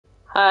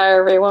Hi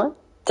everyone,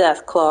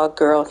 Deathclaw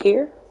Girl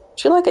here.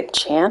 Would you like a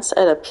chance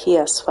at a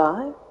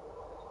PS5?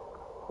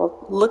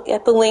 Well, look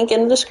at the link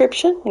in the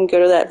description and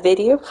go to that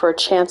video for a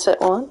chance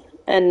at one.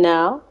 And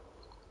now,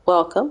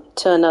 welcome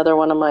to another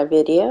one of my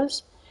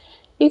videos.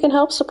 You can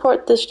help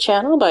support this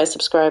channel by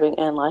subscribing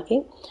and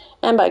liking,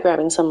 and by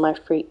grabbing some of my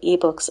free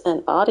ebooks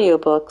and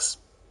audiobooks.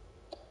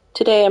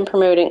 Today I'm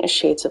promoting A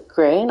Shades of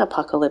Grey, an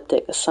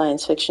apocalyptic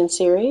science fiction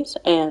series,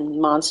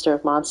 and Monster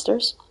of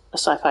Monsters, a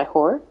sci-fi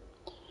horror.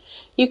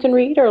 You can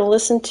read or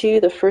listen to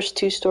the first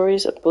two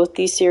stories of both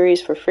these series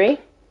for free.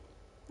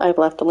 I've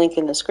left a link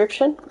in the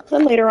description,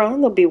 and later on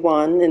there'll be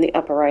one in the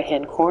upper right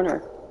hand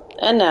corner.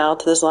 And now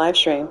to this live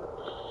stream.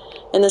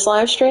 In this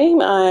live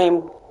stream,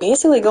 I'm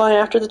basically going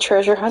after the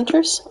treasure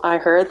hunters. I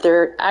heard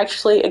they're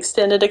actually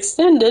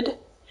extended,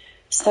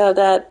 so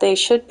that they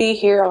should be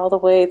here all the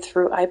way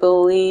through, I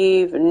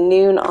believe,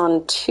 noon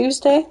on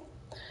Tuesday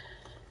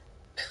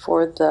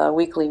before the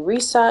weekly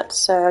reset.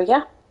 So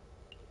yeah.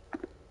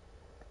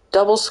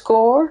 Double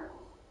score,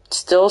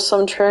 still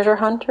some treasure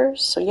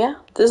hunters. So yeah,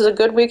 this is a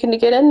good weekend to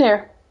get in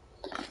there.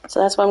 So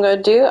that's what I'm going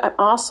to do. I'm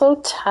also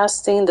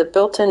testing the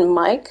built-in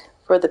mic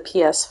for the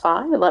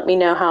PS5. Let me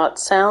know how it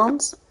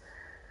sounds.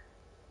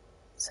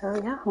 So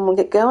yeah, I'm going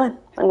to get going.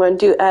 I'm going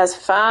to do as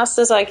fast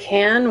as I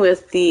can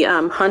with the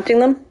hunting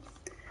them.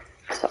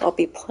 So I'll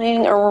be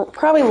playing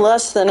probably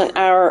less than an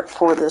hour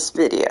for this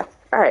video.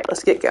 All right,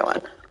 let's get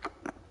going.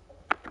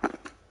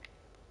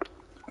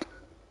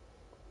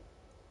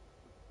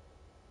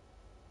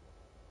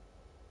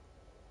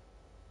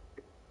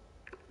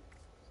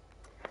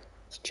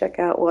 Check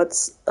out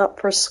what's up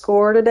for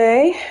score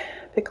today.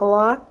 Pick a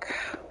lock.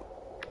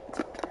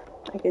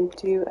 I can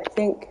do, I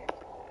think,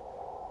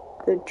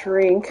 the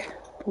drink,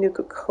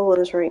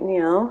 Nuka-Colas right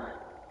now.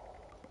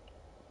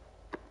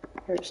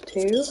 There's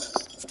two.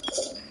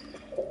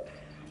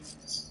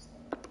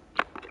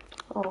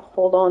 I'll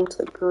hold on to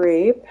the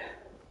grape.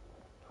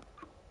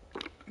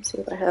 Let's see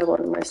if I have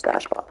one in my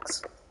stash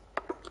box.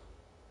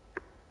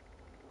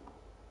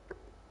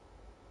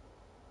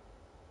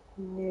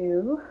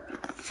 New.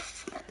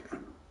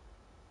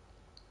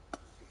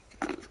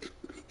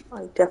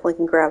 I definitely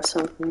can grab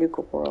some from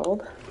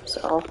Nuka-World, so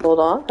I'll hold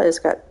off. I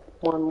just got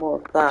one more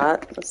of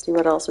that. Let's see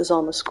what else is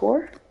on the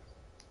score.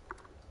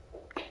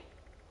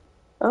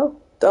 Oh,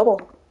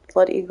 double.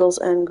 Blood Eagles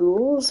and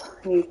Ghouls.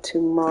 I need to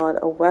mod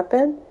a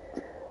weapon.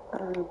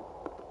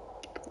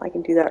 I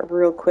can do that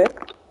real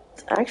quick.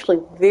 It's actually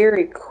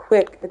very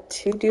quick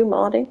to do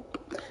modding.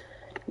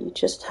 You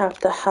just have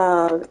to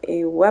have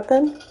a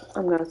weapon.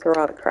 I'm going to throw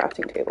out a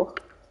crafting table.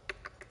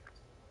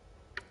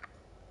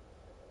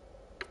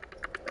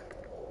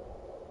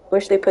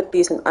 Wish they put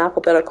these in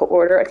alphabetical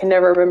order. I can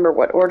never remember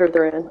what order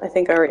they're in. I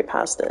think I already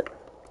passed it.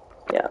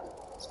 Yeah.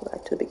 So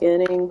back to the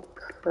beginning.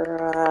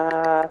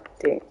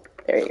 Crafting.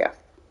 There you go.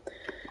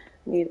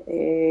 Need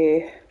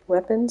a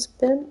weapons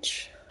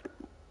bench.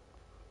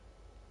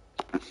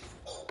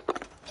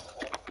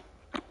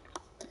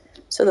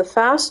 So the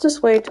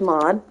fastest way to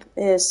mod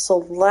is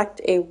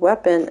select a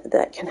weapon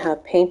that can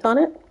have paint on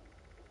it.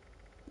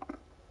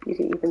 You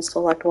can even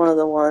select one of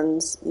the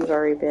ones you've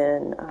already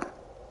been...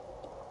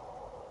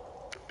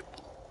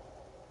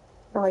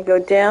 Now I go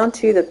down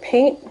to the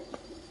paint,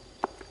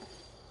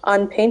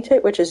 unpaint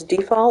it, which is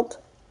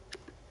default.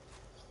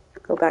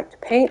 Go back to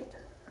paint,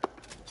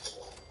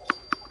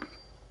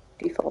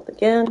 default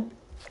again.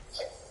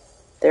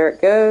 There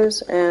it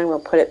goes, and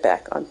we'll put it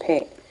back on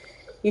paint.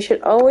 You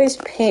should always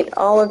paint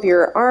all of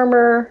your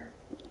armor,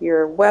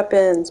 your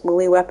weapons,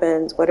 melee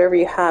weapons, whatever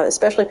you have,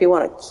 especially if you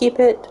want to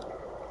keep it,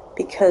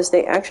 because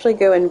they actually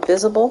go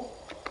invisible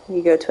when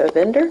you go to a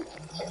vendor.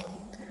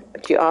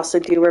 But you also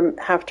do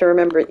have to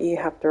remember that you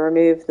have to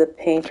remove the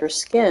paint or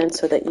skin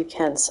so that you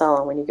can sell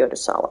them when you go to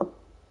sell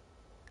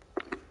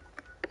them.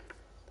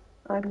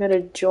 I'm going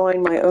to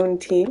join my own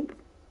team.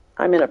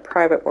 I'm in a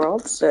private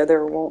world, so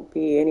there won't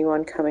be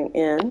anyone coming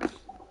in.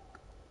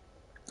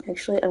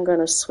 Actually, I'm going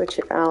to switch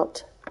it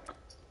out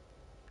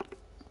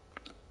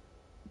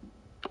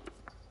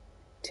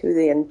to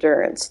the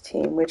endurance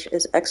team, which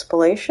is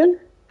exploration.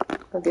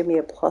 It'll give me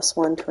a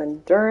 +1 to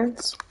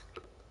endurance.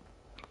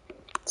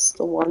 It's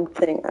the one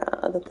thing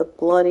that the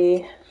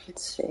bloody,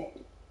 let's see.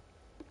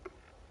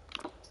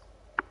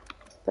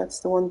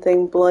 That's the one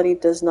thing bloody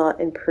does not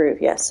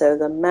improve. Yeah, so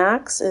the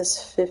max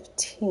is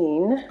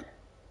 15.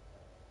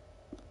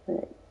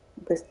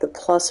 With the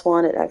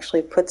 +1, it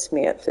actually puts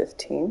me at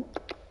 15.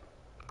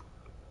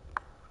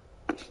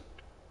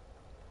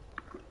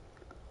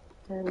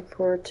 And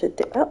for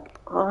today,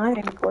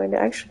 I'm going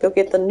to actually go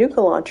get the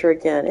NUKA-LAUNCHER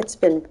again. It's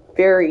been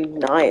very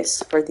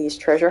nice for these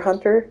treasure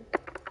hunter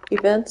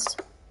events.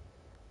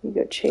 You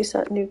go chase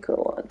that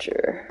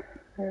NUKA-LAUNCHER.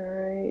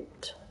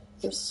 Alright,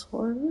 this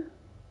one.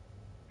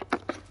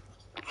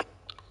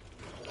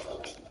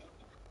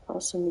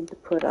 Also need to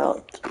put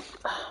out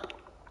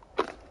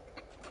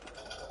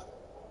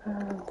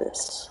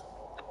this.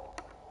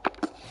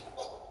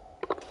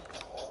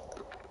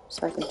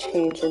 So I can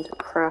change into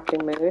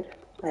crafting mode.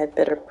 I had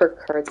better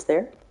perk cards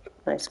there.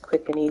 Nice,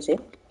 quick, and easy.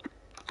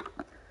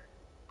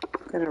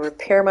 I'm going to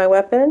repair my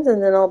weapons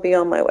and then I'll be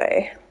on my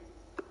way.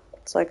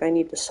 Looks like I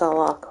need to sell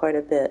off quite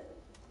a bit.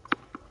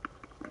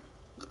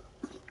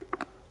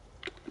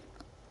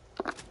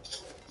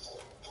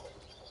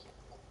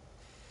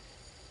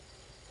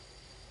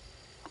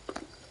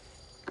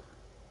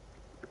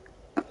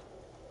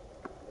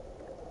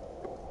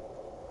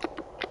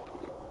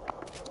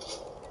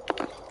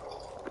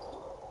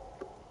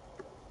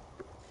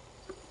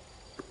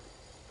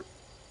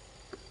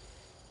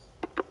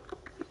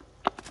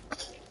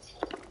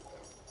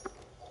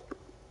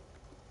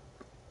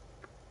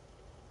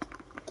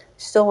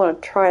 Still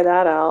want to try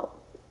that out.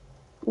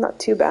 Not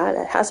too bad.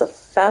 It has a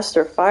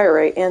faster fire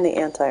rate and the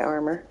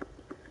anti-armor.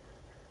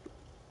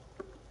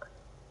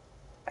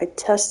 I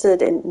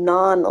tested a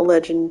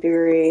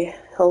non-legendary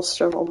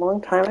Hellstorm a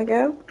long time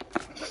ago.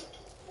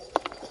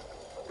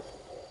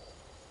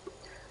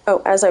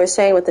 Oh, as I was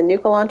saying with the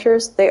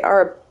Nuka-Launchers, they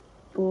are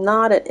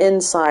not an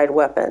inside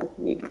weapon.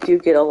 You do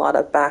get a lot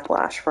of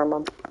backlash from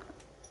them.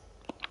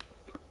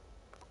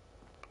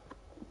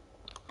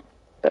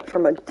 But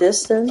from a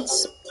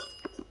distance,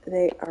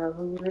 they are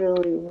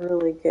really,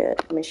 really good.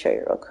 Let me show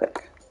you real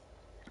quick.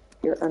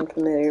 If you're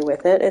unfamiliar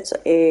with it, it's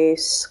a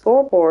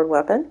scoreboard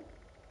weapon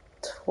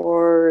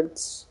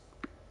towards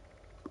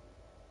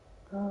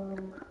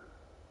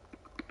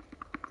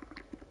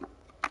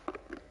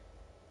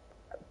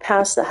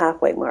past the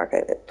halfway mark,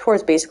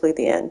 towards basically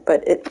the end.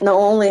 But it not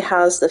only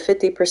has the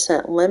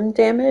 50% limb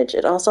damage,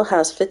 it also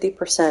has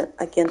 50%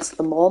 against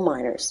the mole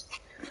miners.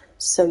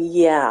 So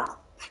yeah,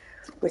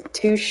 with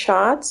 2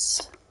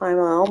 shots, I'm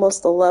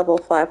almost a level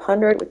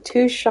 500. With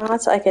 2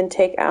 shots, I can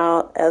take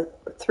out a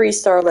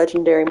 3-star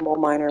legendary mole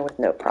miner with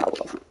no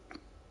problem.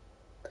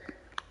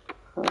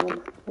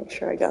 Make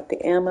sure I got the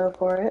ammo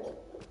for it.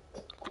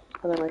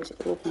 Otherwise,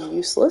 it will be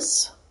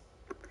useless.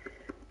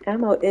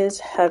 Ammo is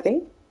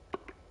heavy,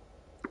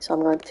 so I'm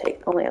going to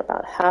take only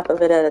about half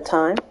of it at a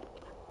time.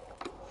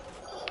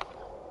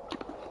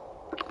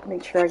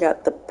 Make sure I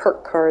got the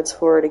perk cards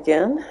for it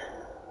again.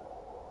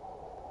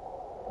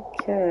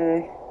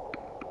 Okay.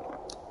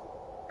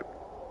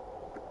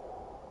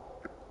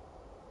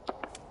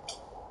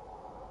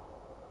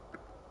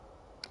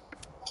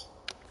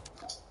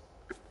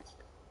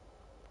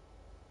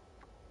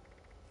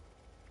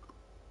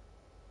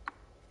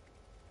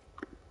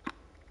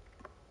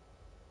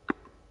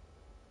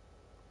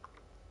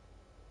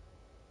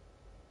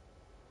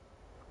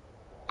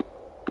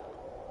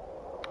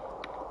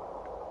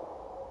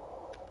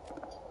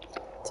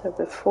 So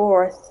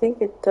before, I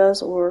think it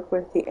does work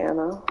with the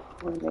ammo.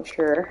 I want to make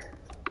sure.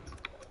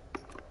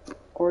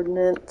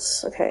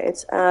 Ordnance. Okay,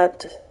 it's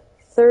at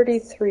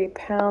 33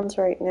 pounds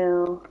right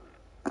now.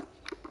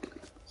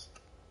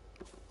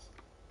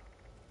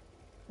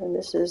 And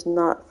this is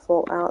not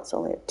full out. It's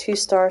only a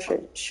 2-star.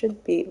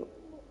 Should be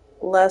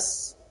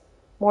less,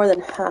 more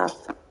than half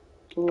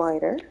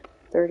lighter.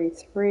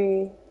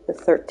 33 to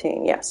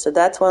 13. Yeah, so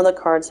that's one of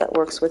the cards that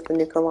works with the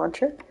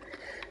Nuka-Launcher.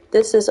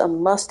 This is a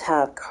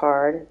must-have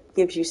card.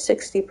 Gives you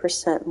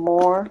 60%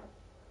 more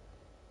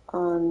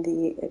on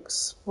the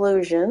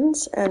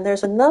explosions. And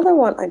there's another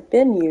one I've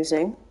been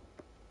using.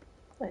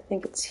 I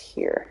think it's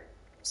here.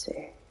 Let's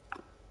see.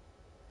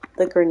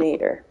 The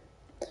Grenader.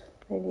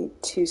 I need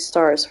 2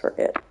 stars for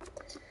it.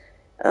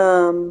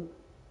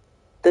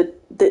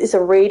 It's a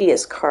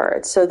radius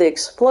card. So the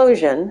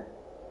explosion,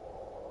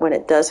 when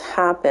it does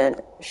happen,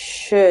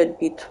 should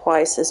be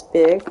twice as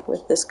big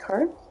with this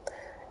card.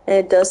 And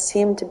it does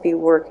seem to be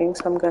working,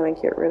 so I'm going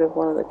to get rid of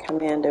one of the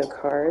commando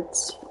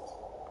cards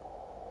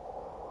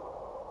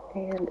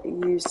and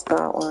use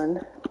that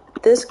one.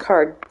 This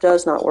card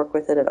does not work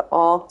with it at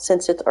all,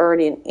 since it's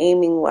already an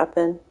aiming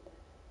weapon,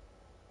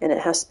 and it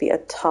has to be a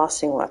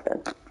tossing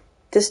weapon.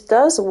 This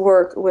does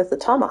work with the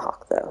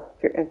Tomahawk, though,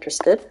 if you're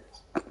interested.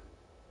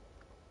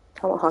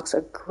 Tomahawk's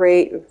a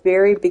great,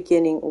 very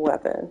beginning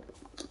weapon.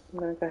 I'm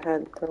going to go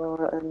ahead and throw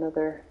out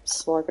another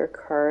slugger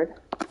card.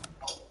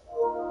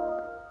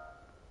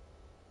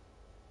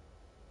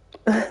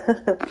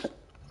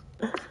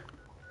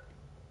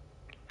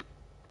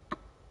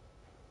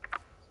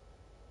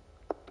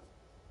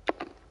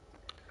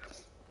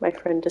 My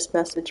friend just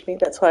messaged me.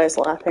 That's why I was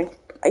laughing.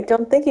 I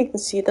don't think you can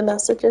see the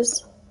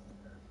messages,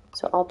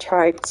 so I'll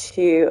try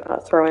to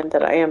throw in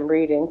that I am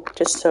reading,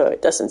 just so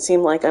it doesn't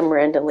seem like I'm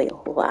randomly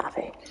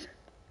laughing.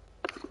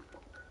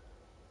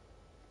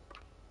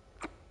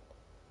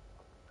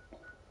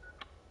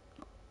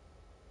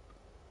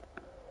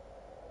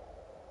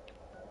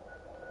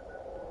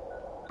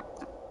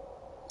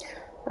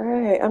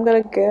 Alright, I'm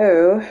going to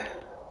go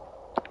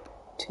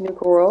to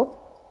Nuka-World.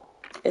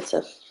 It's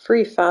a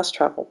free fast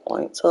travel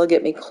point, so it'll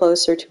get me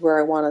closer to where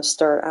I want to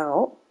start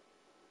out.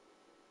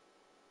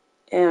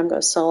 And I'm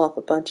going to sell off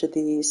a bunch of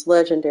these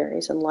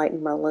legendaries and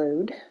lighten my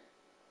load.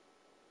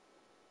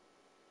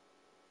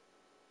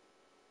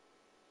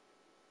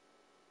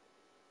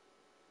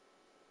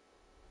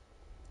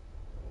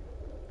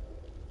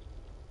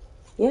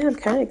 Yeah, I'm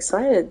kind of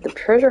excited. The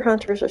treasure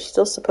hunters are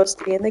still supposed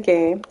to be in the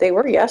game. They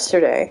were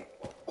yesterday.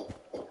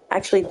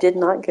 Actually did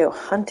not go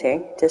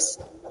hunting,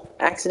 just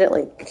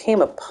accidentally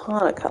came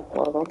upon a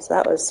couple of them, so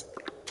that was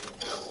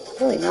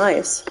really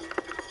nice.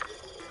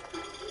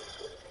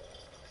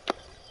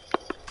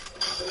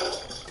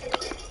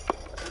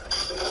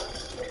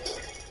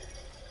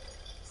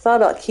 Thought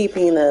about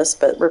keeping this,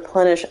 but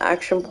replenish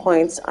action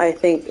points I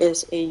think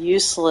is a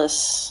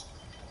useless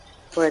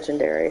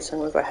legendary, so I'm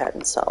going to go ahead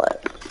and sell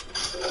it.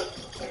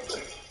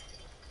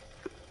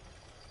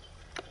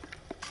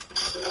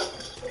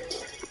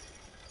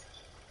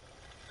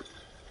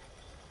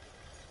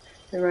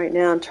 And right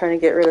now I'm trying to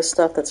get rid of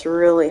stuff that's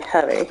really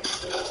heavy.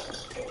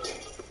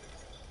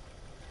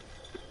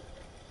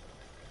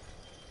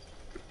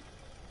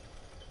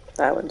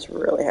 That one's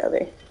really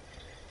heavy.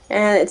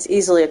 And it's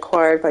easily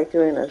acquired by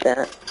doing an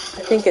event.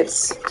 I think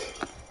it's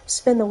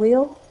spin the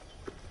wheel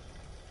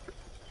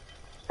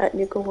at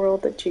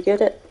Nuka-World that you get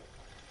it.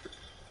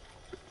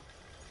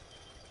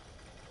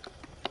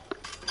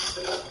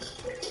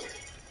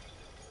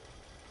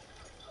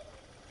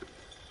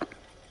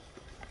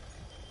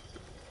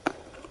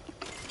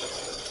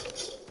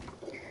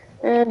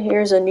 And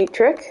here's a neat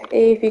trick.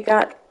 If you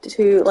got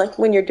to, like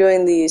when you're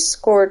doing the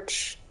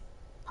Scorch,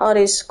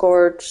 Holiday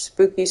Scorch,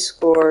 Spooky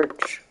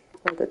Scorch,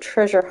 or the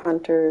Treasure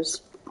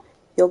Hunters,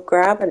 you'll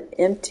grab an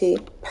empty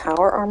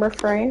power armor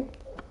frame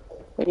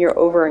when you're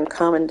over in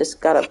common, just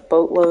got a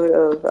boatload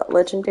of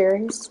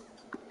legendaries.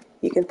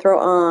 You can throw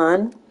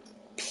on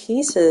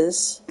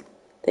pieces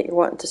that you're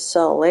wanting to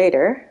sell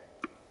later,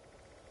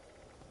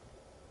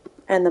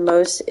 and the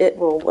most it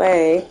will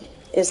weigh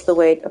is the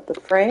weight of the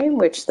frame,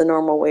 which the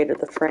normal weight of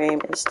the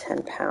frame is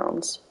 10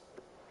 pounds.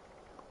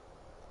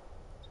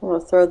 I'm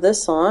going to throw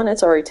this on.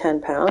 It's already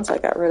 10 pounds. I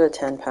got rid of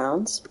 10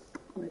 pounds.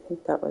 I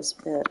think that was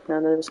it. No,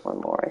 there's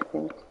one more, I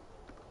think.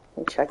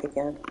 Let me check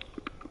again.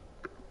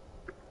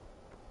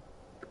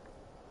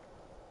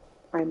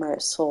 I might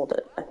have sold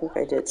it. I think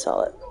I did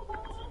sell it.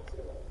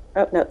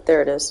 Oh, no,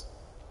 there it is.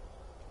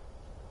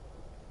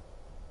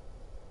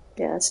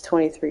 Yeah, it's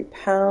 23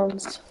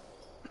 pounds.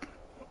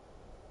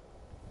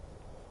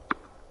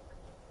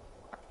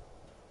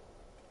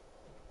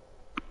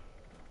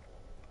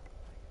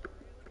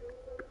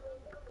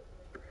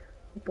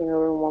 Looking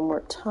over one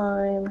more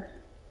time.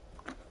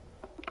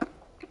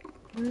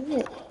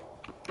 Alright.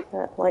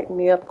 That lightened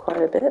me up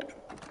quite a bit.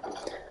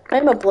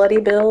 I'm a bloody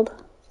build,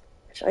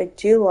 which I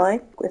do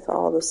like with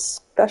all the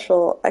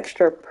special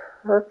extra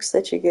perks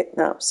that you get.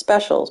 No,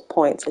 special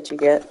points that you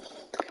get.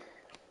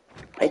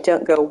 I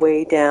don't go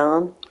way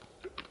down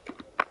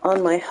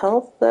on my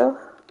health though.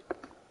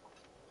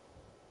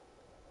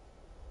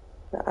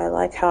 But I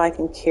like how I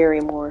can carry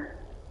more.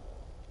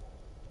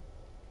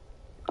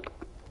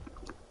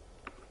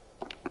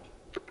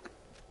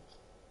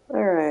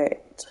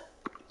 Alright.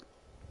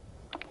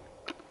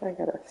 I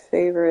got a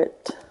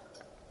favorite.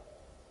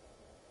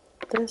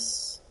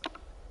 This.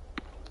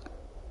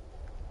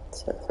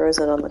 So it throws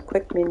it on the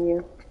quick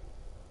menu.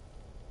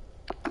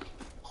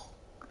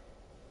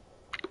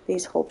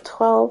 These hold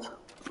 12.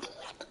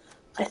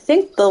 I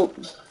think the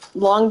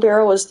long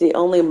barrel was the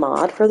only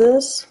mod for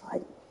this.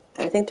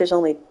 I think there's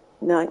only,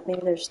 no,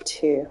 maybe there's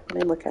two.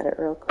 Let me look at it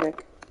real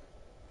quick.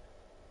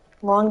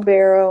 Long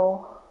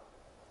barrel.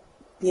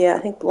 Yeah, I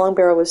think long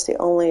barrel was the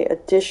only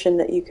addition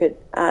that you could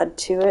add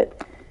to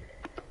it.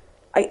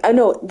 I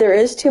know there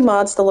is two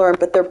mods to learn,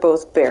 but they're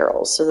both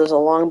barrels. So there's a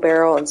long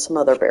barrel and some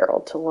other barrel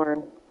to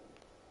learn.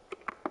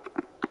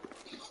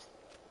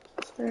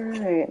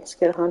 Alright, let's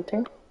get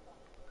hunting.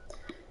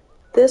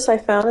 This I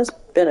found has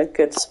been a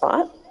good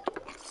spot.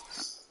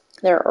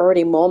 There are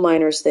already mole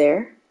miners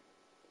there.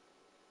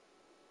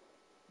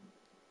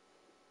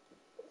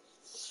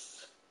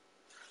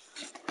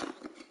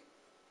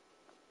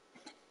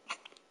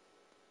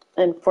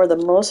 And for the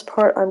most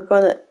part, I'm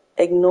going to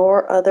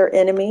ignore other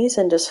enemies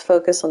and just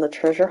focus on the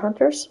treasure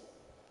hunters.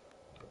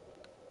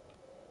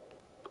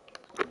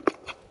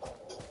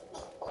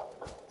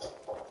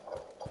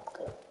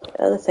 The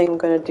other thing I'm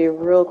going to do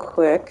real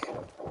quick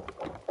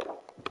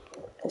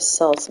is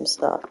sell some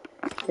stuff.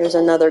 Here's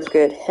another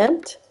good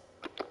hint.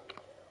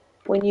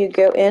 When you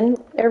go in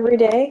every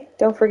day,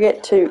 don't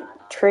forget to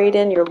trade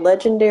in your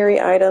legendary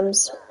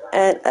items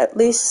and at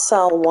least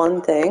sell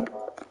one thing,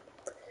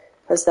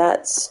 because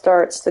that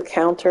starts the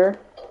counter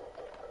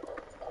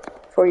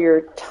for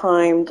your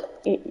timed,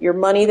 your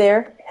money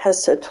there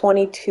has a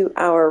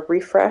 22-hour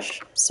refresh.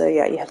 So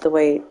yeah, you have to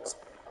wait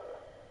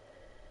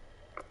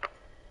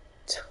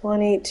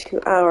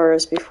 22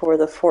 hours before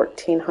the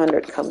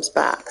 1400 comes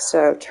back.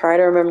 So try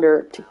to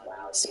remember to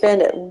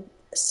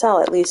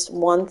sell at least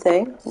one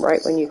thing right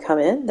when you come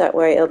in. That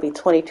way it'll be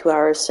 22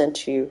 hours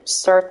since you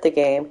start the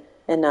game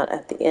and not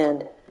at the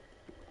end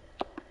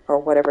or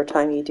whatever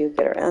time you do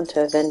get around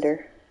to a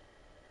vendor.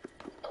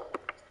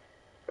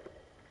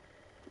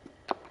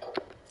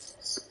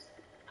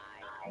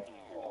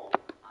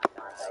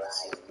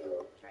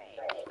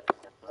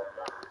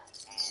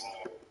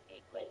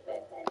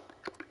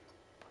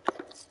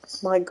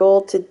 My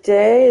goal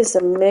today is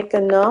to make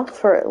enough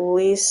for at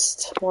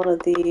least one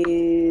of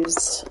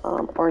these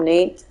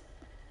ornate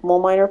mole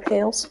miner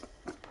pails.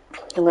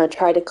 I'm going to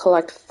try to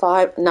collect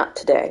 5, not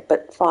today,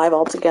 but 5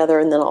 altogether,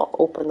 and then I'll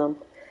open them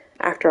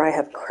after I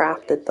have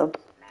crafted them.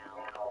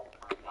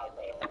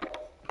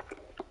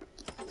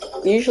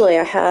 Usually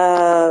I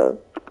have,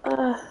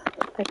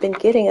 I've been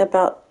getting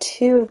about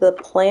 2 of the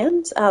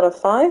plans out of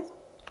 5.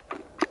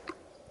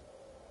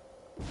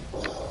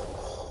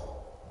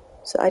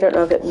 So I don't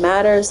know if it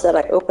matters that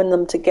I open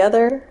them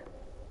together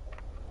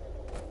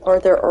or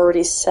they're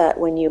already set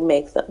when you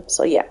make them.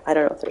 So yeah, I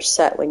don't know if they're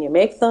set when you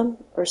make them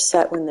or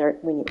set when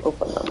you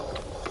open them.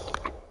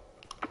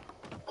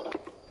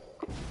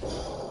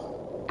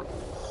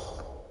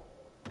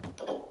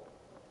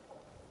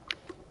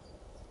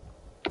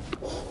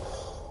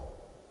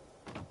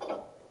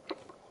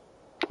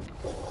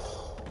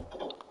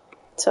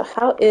 So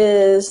how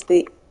is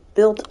the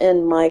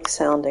built-in mic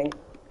sounding?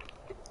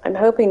 I'm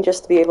hoping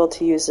just to be able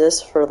to use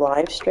this for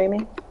live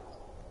streaming.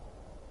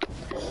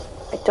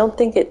 I don't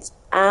think it's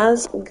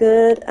as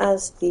good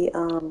as the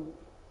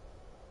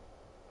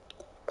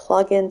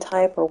plug-in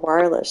type or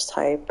wireless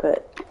type,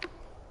 but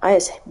I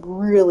just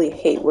really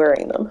hate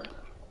wearing them.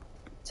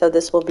 So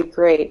this will be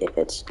great if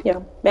it's,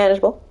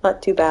 manageable,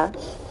 not too bad.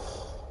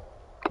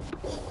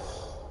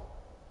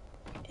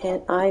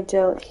 And I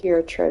don't hear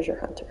a treasure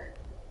hunter.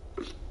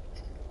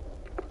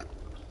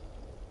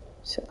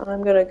 So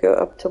I'm going to go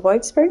up to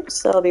White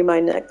Springs. That'll be my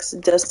next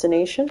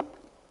destination.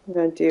 I'm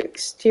going to do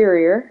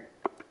exterior.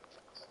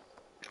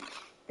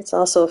 It's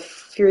also a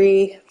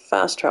free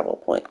fast travel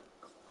point.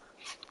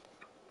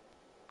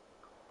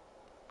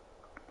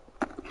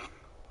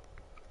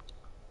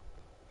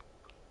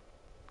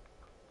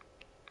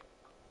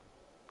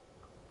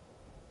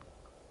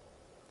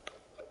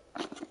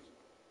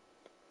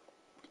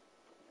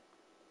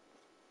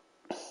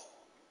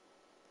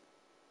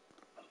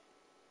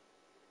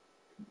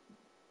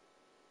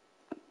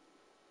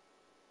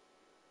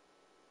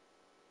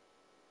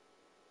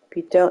 If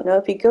you don't know,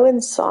 if you go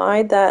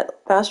inside that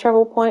fast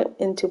travel point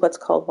into what's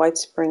called White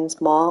Springs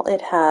Mall,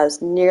 it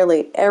has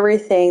nearly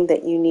everything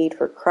that you need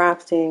for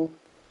crafting,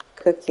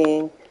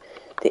 cooking.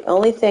 The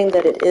only thing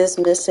that it is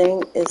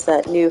missing is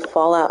that new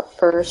Fallout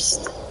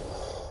First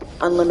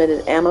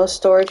unlimited ammo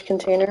storage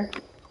container.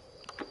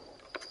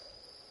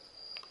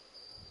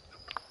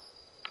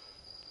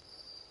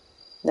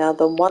 Now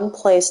the one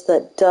place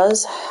that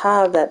does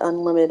have that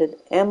unlimited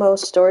ammo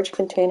storage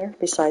container,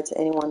 besides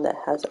anyone that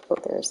has it, oh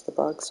there's the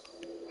bugs.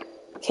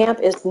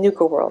 C.A.M.P is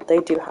Nuka-World. They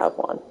do have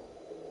one.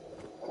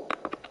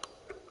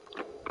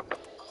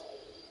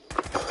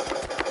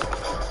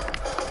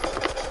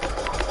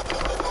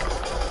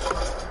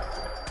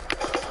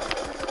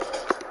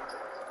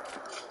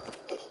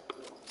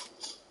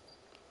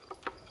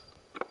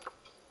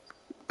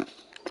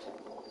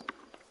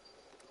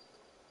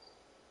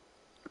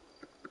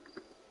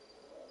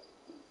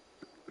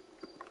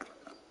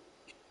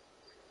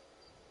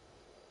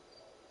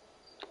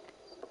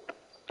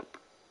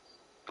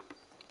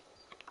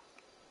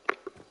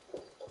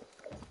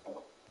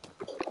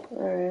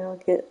 Alright, I'll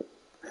get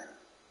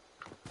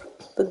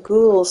the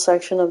ghouls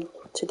section of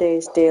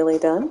today's daily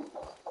done.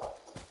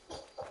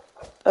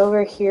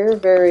 Over here,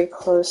 very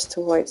close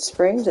to White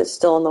Springs, it's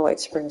still on the White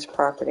Springs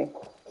property,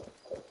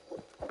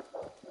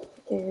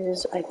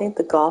 is, I think,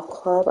 the golf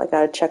club. I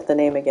gotta check the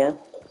name again.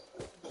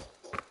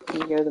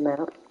 Near the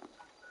map.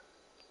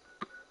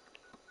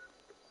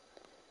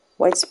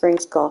 White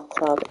Springs Golf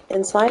Club.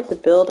 Inside the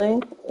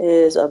building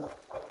is a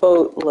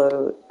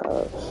boatload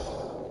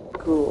of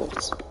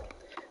ghouls.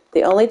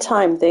 The only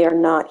time they are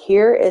not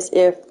here is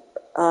if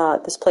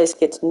this place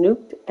gets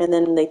nuked and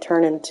then they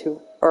turn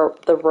into, or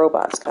the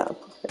robots come.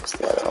 There's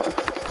the other one.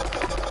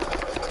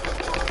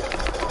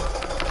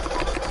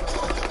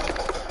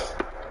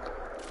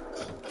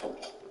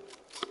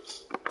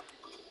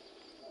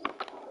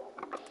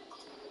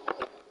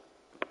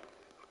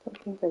 I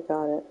think I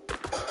got it.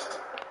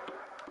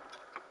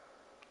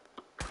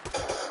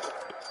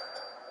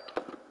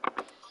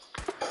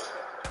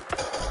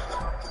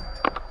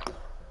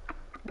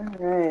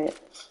 Alright.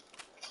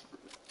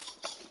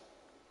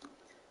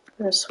 I'm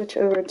going to switch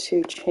over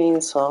to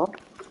chainsaw.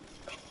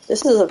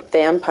 This is a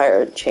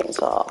vampire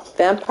chainsaw.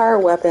 Vampire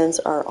weapons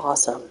are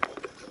awesome.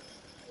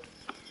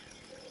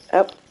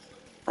 Oh,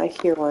 I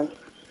hear one.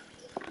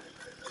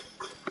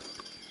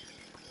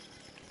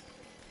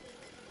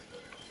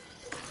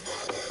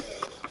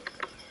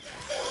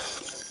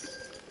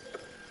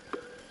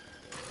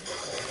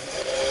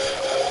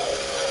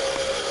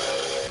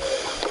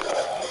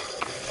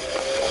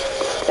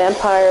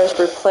 Vampires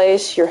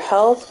replace your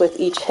health with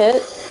each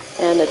hit,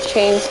 and the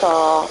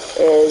chainsaw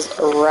is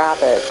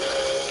rapid.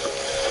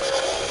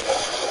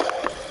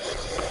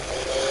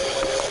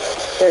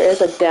 There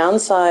is a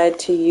downside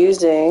to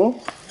using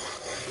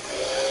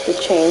the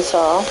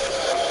chainsaw.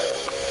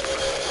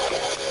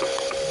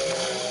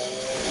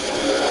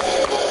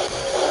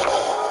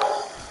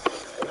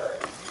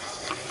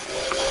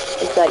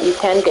 Is that you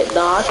can get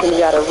knocked and you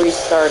gotta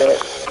restart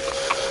it.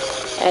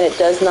 And it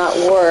does not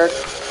work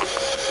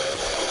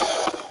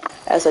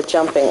as a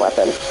jumping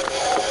weapon.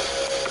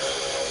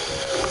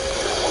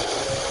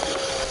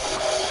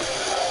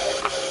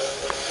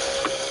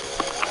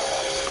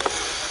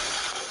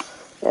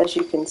 as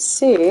you can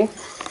see,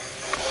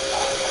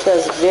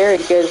 does very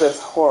good with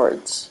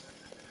hordes.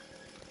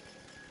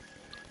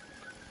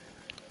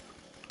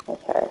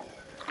 Okay.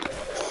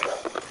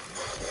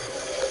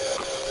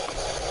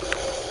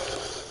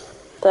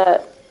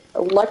 That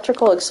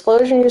electrical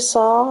explosion you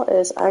saw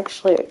is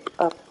actually,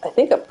 I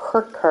think, a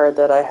perk card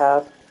that I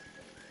have.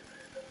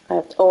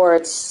 Or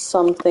it's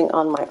something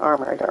on my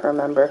armor, I don't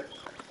remember.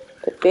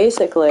 But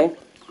basically,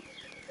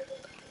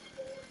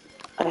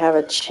 I have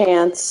a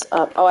chance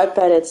of, oh, I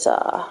bet it's,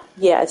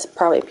 yeah, it's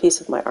probably a piece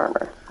of my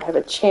armor. I have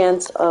a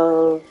chance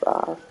of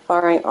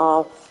firing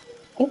off,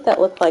 I think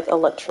that looked like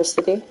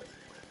electricity.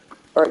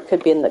 Or it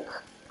could be in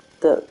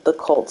the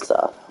cold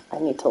stuff. I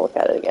need to look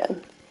at it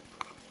again.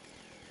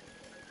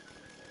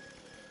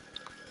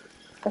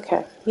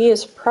 Okay, he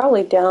is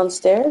probably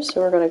downstairs,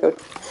 so we're going to go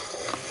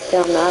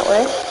down that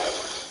way.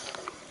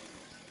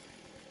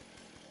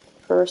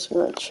 First, I'm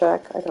going to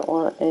check. I don't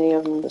want any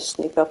of them to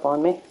sneak up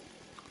on me.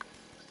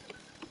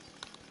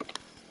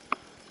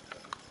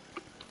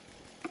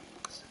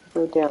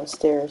 Go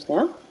downstairs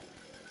now.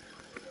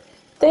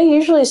 They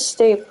usually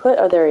stay put.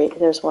 Oh,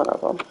 there's one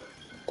of them.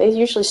 They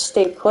usually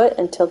stay put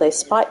until they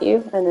spot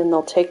you, and then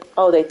they'll take.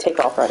 Oh, they take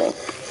off running.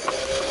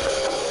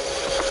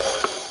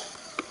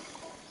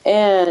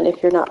 And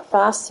if you're not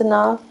fast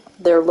enough,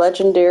 their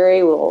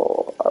legendary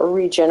will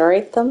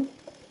regenerate them.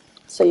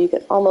 So you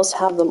can almost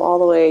have them all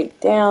the way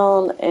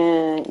down,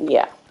 and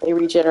yeah, they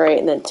regenerate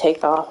and then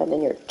take off, and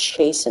then you're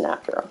chasing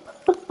after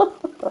them.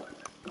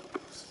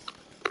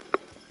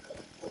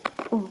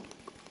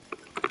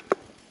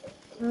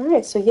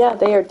 Alright, so yeah,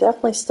 they are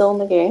definitely still in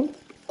the game.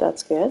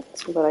 That's good.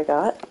 Let's see what I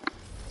got.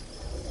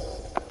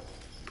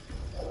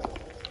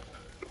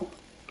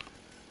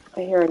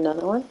 I hear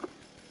another one.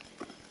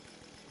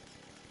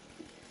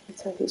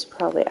 So he's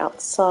probably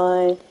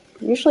outside.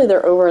 Usually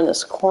they're over in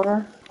this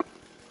corner.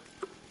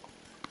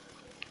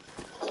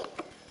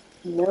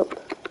 Nope.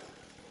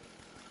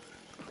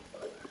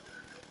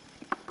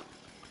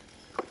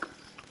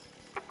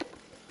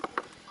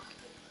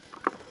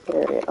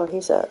 There he is. Oh,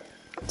 he's a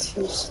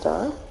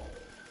 2-star.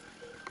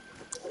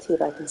 Let's see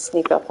if I can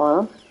sneak up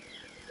on him.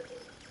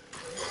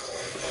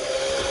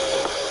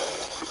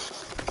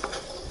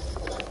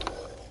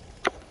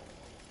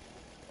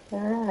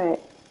 Alright.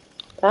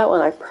 That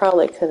one I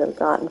probably could have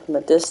gotten from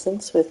a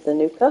distance with the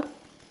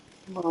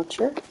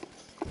Nuka-LAUNCHER.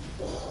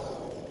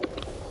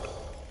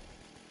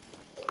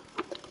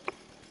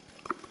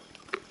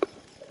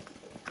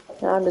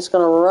 Now I'm just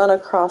going to run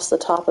across the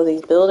top of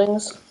these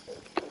buildings.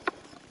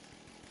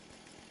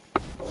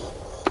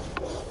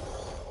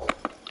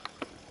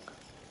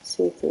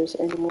 See if there's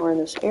any more in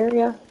this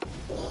area.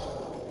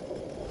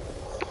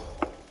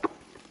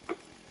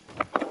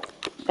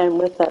 And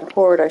with that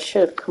horde, I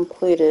should have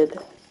completed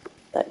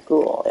that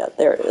ghoul. Yeah,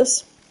 there it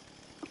is.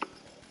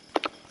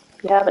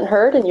 If you haven't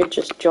heard and you're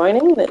just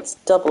joining, it's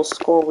double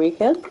score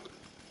weekend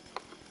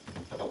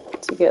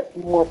to get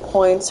more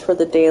points for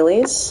the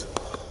dailies.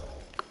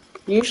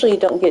 Usually you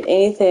don't get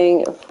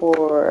anything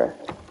for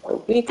the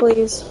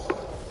weeklies.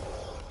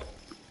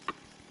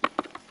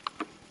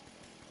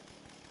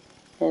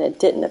 And it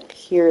didn't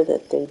appear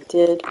that they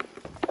did.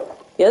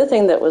 The other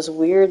thing that was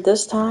weird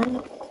this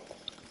time,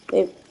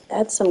 they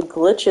had some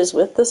glitches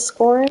with the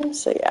scoring,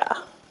 so yeah.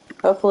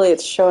 Hopefully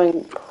it's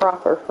showing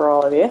proper for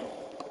all of you.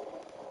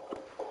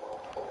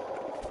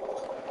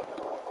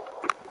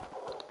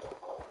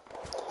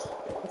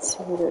 Let's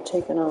see who they're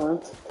taking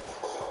on.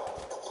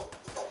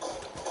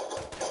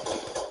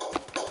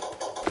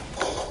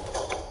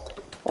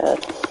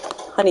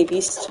 Honey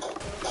Beast.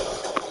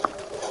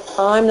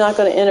 I'm not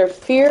going to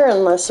interfere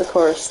unless, of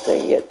course,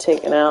 they get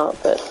taken out,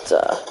 but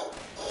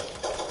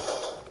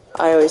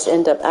I always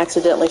end up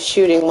accidentally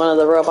shooting one of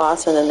the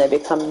robots and then they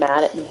become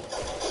mad at me.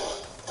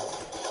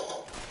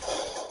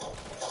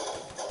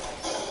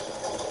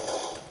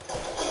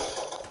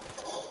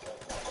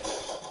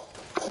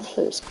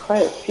 Actually, there's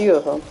quite a few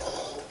of them.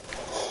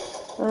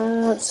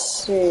 Let's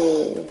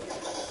see.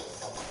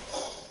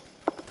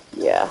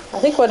 Yeah, I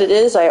think what it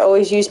is, I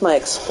always use my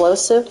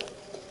explosive,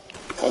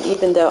 and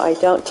even though I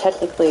don't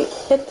technically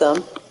hit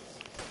them,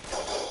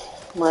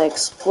 my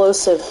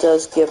explosive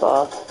does give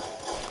off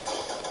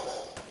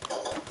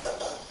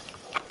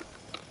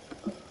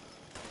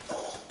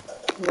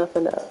enough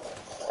of an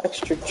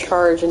extra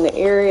charge in the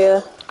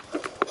area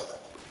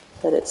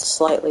that it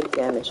slightly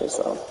damages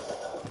them.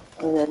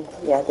 And then,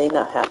 yeah, they're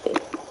not happy.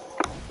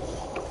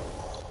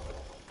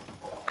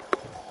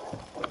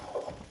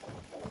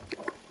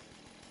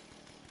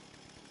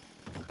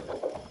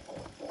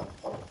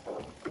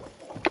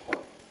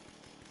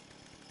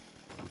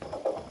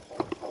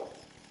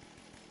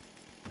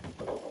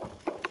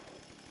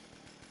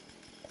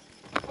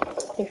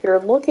 If you're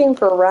looking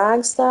for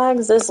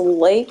ragstags, this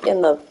lake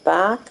in the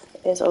back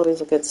is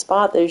always a good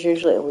spot. There's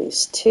usually at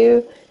least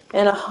 2,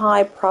 and a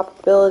high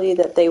probability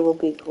that they will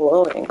be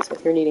glowing. So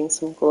if you're needing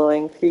some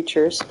glowing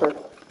creatures for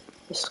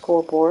the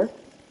scoreboard.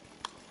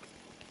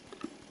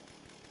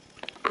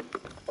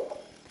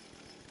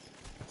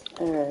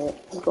 Alright,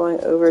 I'm going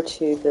over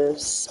to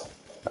this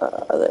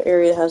other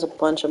area that has a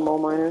bunch of mole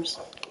miners.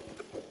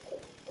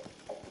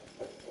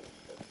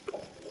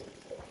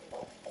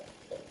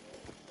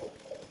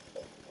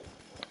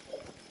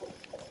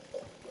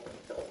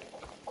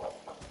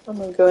 I'm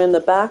going to go in the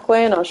back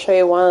way and I'll show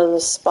you one of the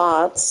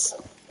spots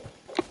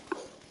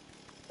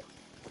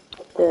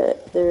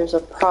that there's a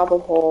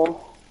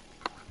probable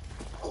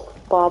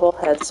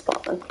bobblehead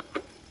spawn.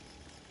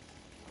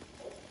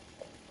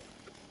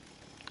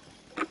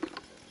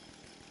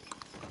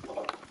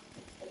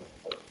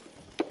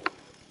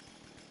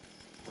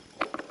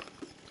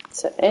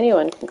 So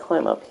anyone can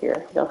climb up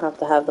here. You don't have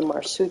to have the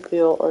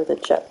marsupial or the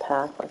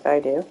jetpack like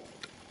I do.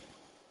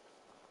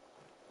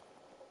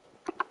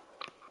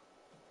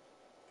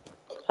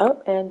 Oh,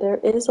 and there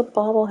is a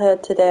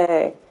bobblehead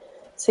today.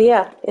 So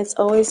yeah, it's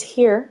always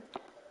here.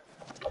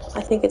 I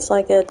think it's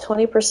like a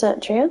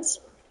 20% chance.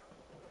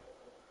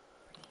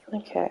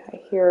 Okay,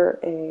 I hear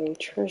a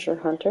treasure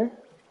hunter.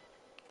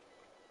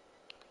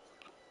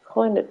 I'm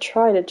going to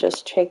try to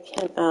just check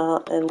him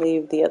out and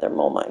leave the other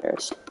mole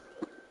miners.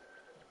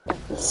 I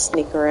can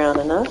sneak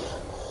around enough.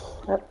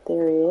 Oh,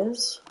 there he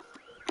is.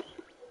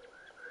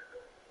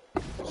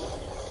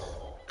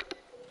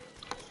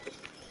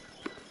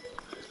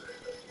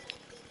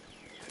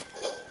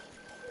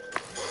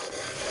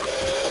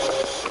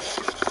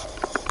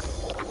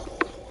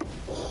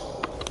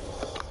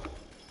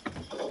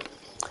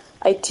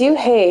 I do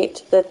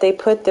hate that they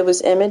put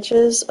those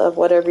images of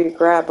whatever you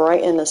grab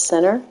right in the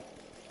center.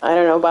 I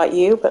don't know about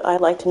you, but I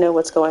like to know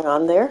what's going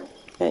on there.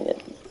 And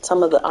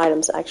some of the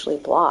items actually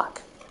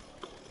block.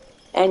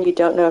 And you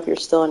don't know if you're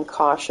still in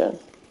caution.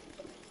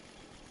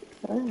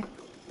 I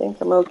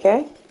think I'm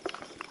okay.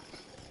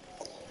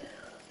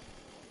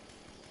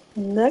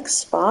 Next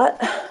spot,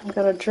 I'm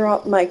going to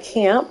drop my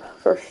camp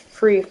for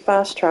free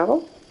fast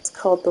travel. It's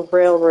called the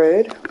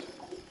Railroad.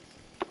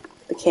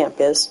 The camp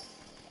is.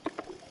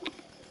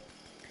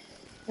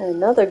 And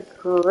another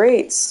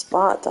great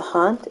spot to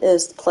hunt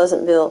is the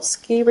Pleasantville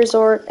Ski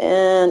Resort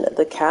and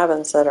the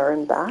cabins that are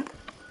in back.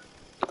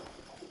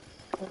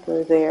 I'll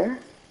go there.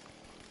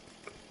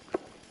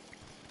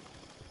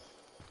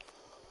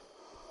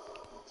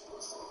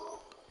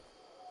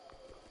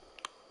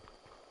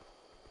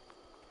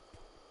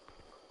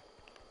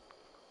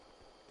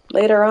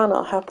 Later on,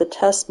 I'll have to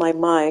test my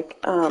mic.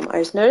 I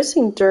was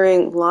noticing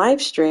during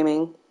live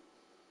streaming,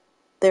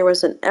 there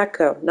was an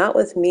echo, not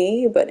with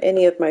me, but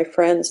any of my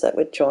friends that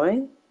would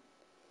join.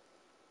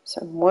 So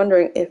I'm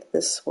wondering if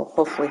this will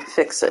hopefully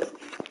fix it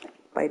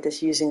by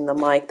just using the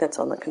mic that's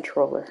on the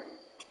controller.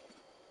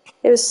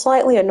 It was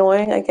slightly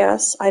annoying, I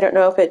guess. I don't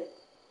know if it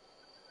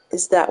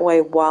is that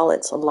way while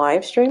it's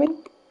live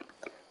streaming.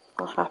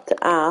 I'll have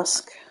to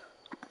ask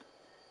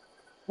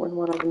when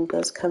one of them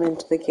does come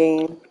into the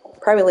game,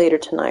 probably later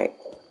tonight.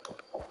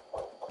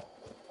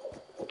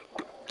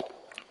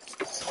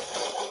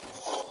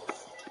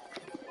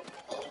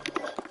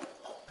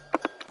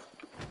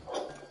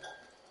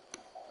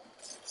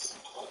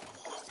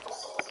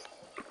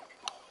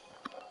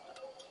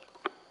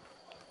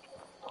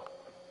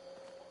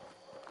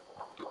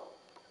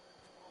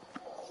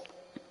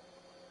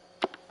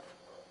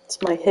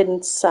 It's my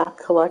hidden sack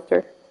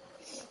collector.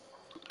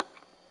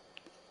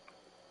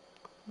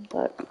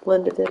 That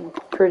blended in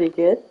pretty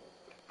good.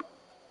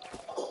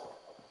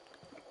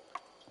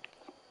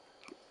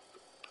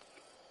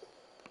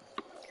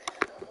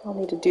 I'll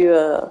need to do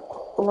a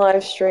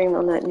live stream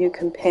on that new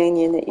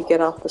companion that you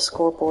get off the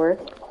scoreboard.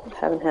 I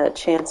haven't had a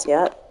chance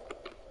yet.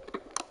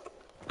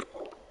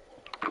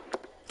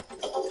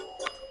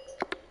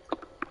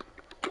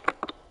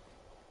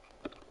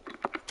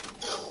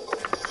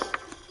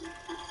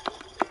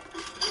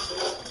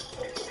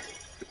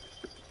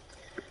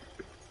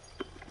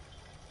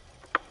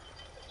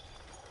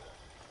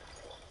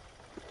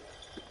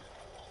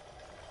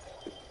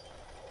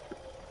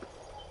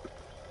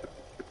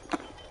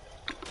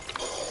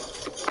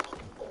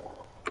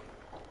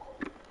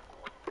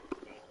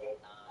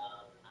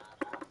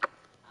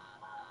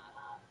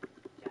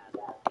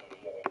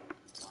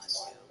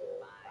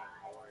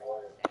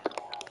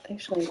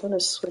 Actually, I'm going to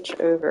switch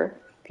over.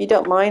 If you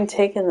don't mind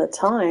taking the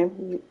time,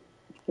 you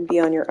can be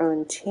on your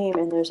own team.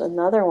 And there's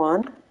another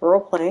one,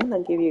 role-playing,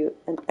 that'll give you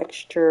an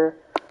extra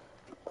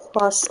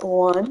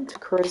 +1 to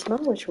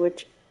charisma, which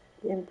would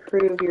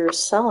improve your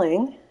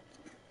selling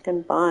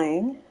and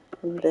buying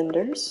from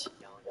vendors.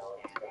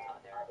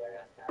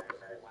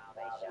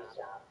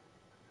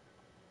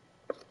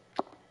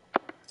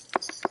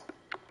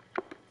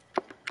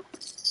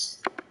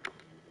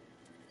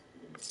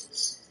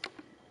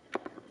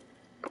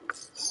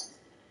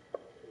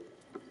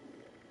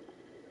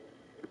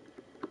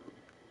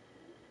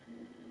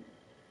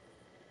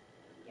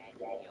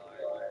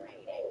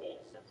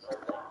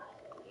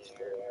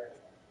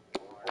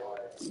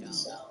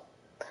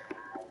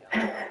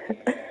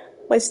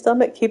 My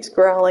stomach keeps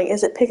growling.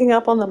 Is it picking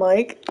up on the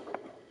mic?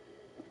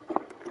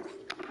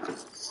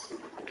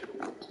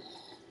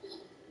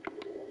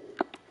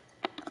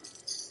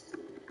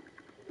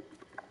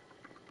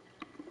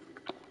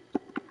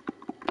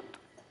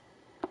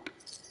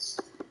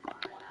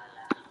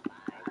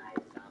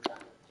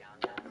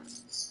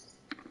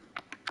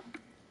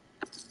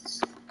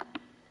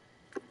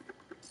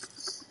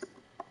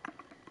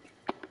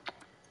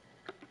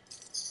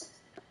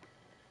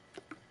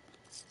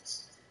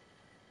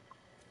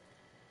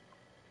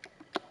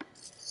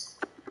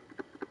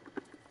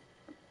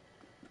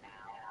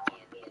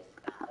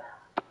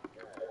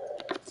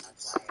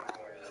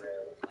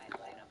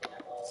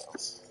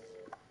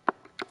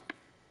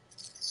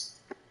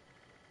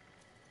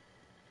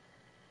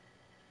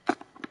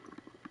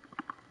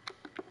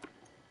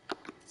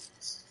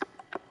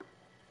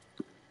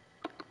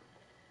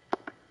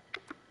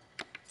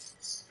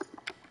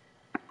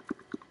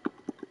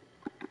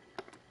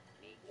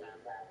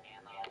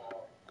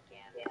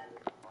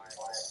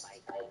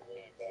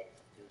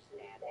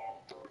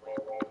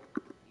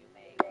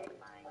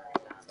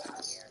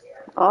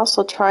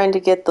 also trying to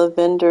get the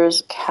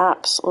vendors'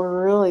 caps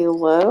really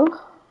low.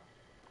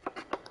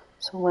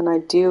 So when I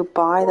do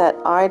buy that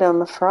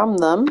item from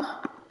them,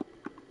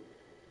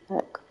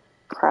 that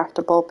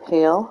craftable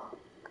pail,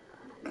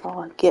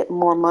 I'll get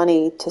more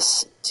money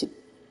to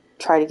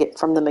try to get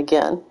from them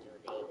again.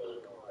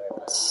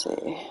 Let's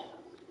see.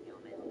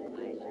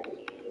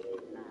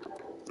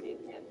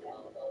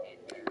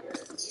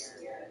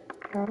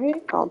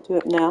 Alright, I'll do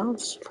it now.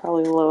 It's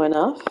probably low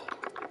enough.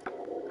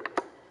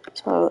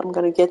 So I'm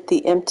going to get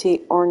the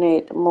empty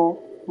ornate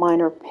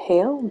minor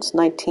pail. It's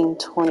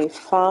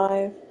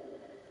 1925.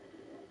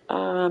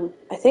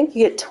 I think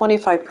you get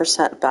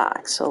 25%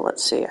 back. So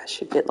let's see, I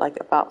should get like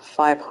about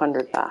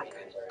 500 back.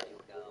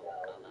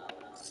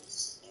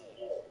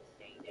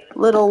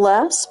 Little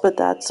less, but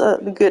that's a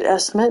good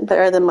estimate,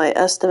 better than my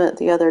estimate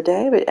the other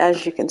day. But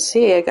as you can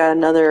see, I got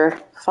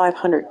another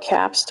 500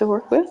 caps to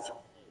work with.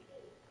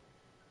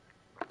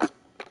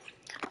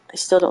 I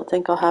still don't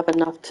think I'll have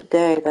enough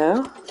today,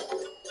 though,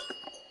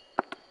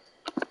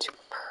 to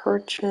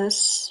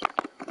purchase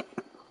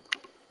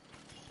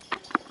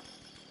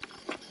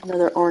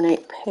another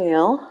ornate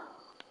pail.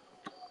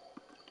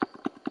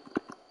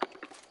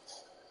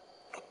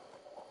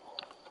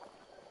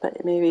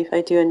 But maybe if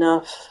I do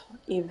enough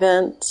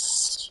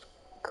events,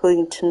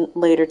 including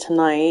later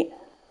tonight,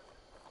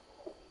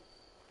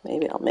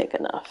 maybe I'll make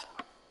enough.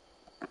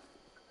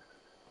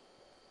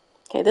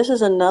 Okay, this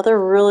is another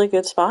really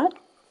good spot.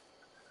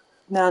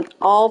 Now,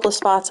 all the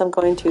spots I'm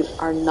going to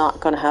are not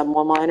going to have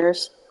more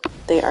miners.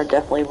 They are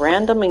definitely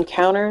random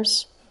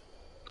encounters.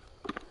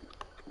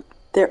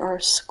 There are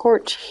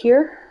scorched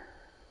here.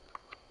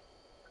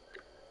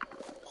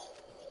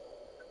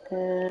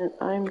 And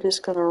I'm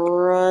just going to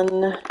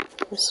run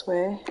this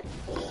way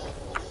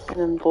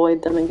and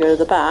avoid them and go to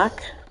the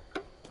back.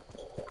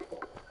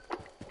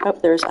 Oh,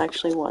 there's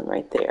actually one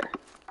right there.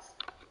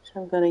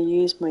 So I'm going to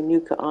use my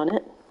Nuka on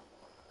it.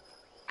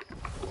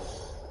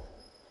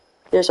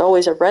 There's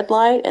always a red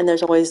light and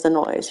there's always the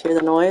noise. Hear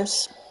the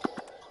noise?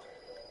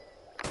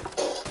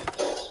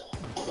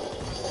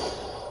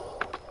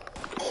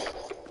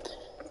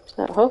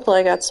 So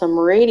hopefully I got some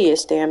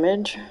radius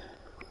damage,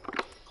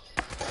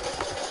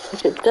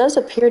 which it does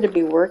appear to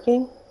be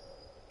working.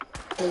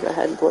 Let me go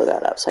ahead and blow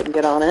that up so I can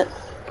get on it.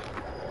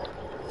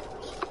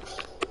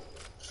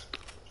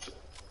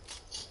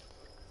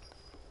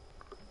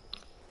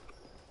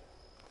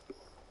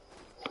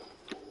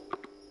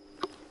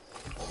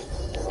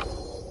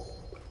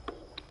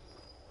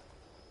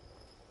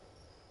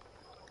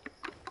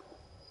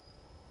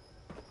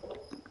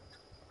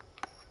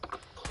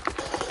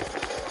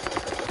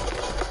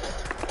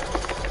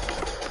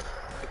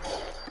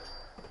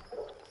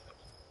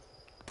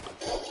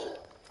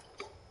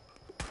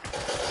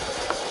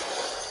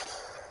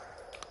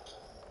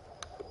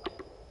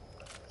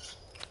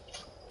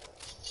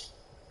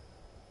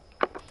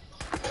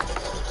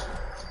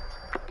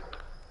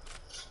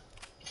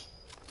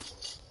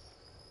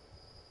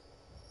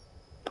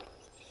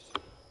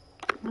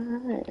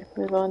 Alright,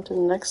 move on to the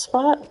next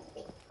spot.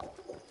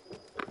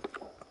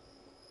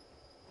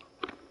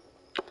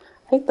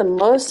 I think the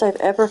most I've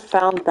ever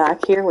found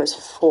back here was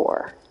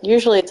 4.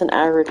 Usually it's an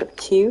average of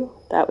 2.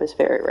 That was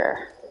very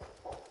rare.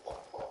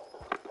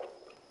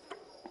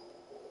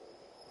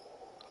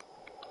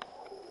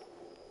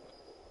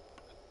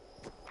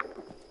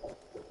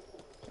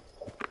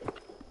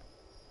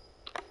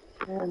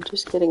 And I'm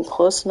just getting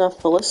close enough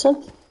to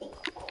listen.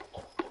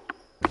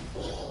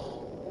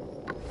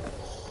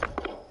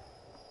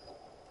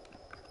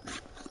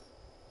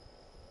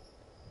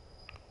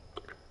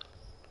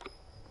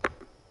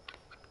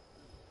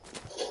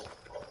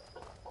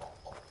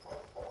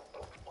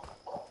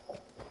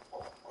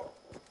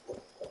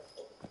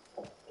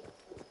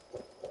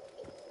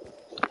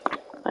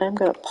 I'm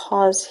going to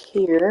pause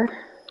here.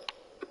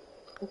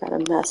 I got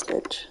a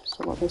message,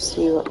 so let me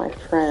see what my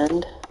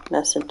friend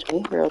messaged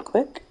me real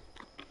quick.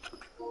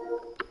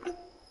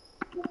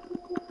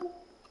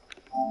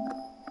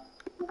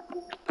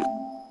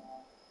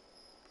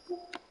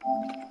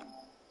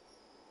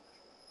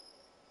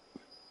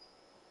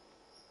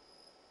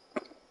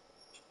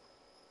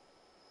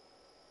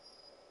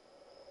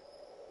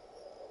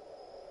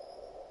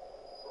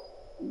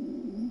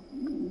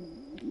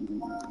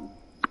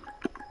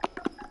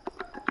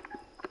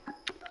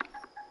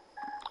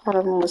 One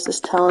of them was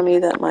just telling me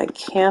that my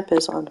camp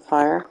is on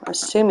fire,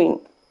 assuming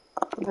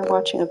they're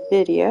watching a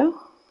video.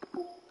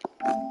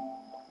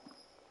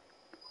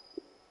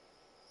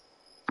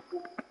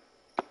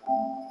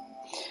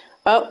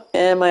 Oh,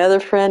 and my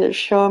other friend is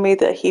showing me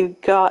that he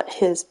got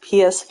his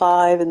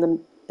PS5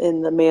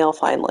 in the mail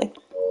finally.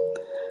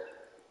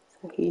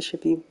 So he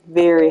should be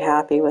very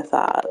happy with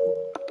that.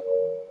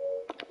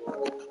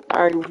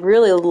 I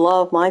really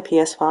love my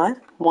PS5.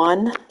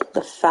 One,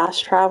 the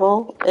fast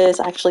travel is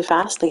actually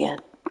fast again.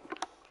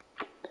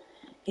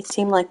 It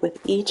seemed like with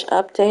each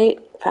update,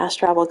 fast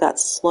travel got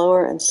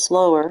slower and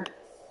slower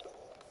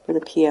for the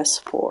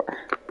PS4.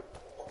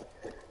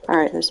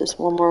 Alright, there's just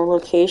one more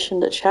location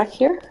to check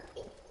here.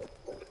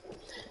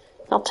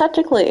 Now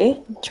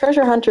technically,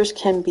 treasure hunters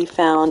can be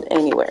found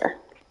anywhere.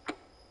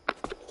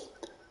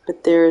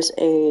 But there's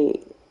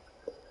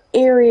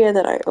areas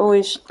that I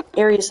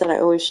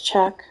always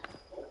check.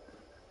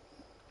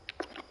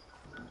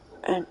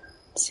 And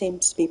it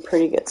seems to be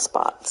pretty good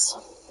spots.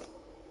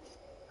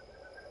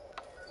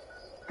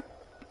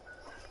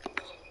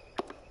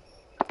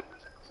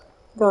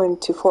 Going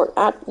to Fort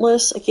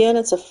Atlas. Again,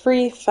 it's a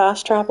free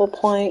fast travel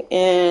point,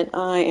 and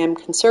I am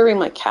conserving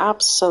my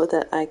caps so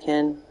that I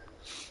can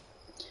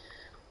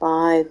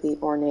buy the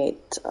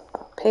ornate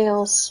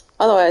PAILS.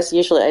 Otherwise,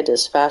 usually I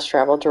just fast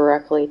travel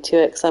directly to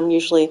it because I'm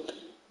usually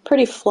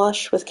pretty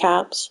flush with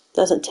caps.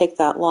 Doesn't take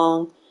that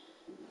long.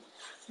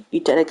 You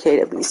dedicate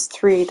at least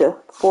 3 to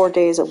 4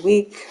 days a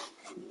week.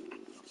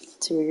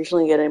 So you're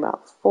usually getting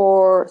about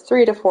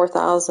 3,000 to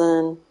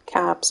 4,000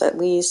 caps at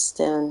least,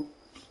 and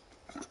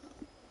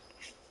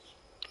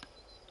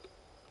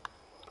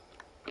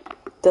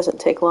it doesn't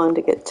take long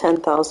to get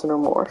 10,000 or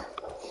more.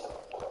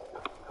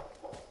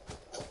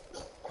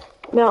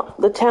 Now,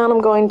 the town I'm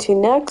going to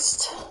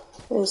next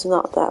is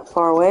not that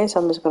far away,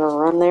 so I'm just going to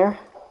run there.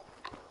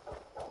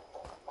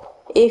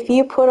 If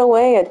you put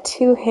away a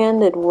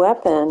two-handed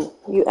weapon,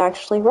 you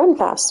actually run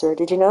faster.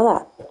 Did you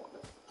know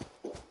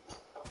that?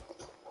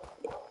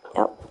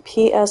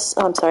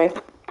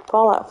 Yep.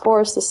 Fallout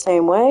 4 is the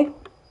same way.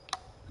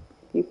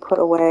 You put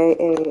away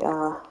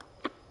a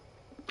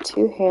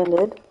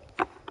two-handed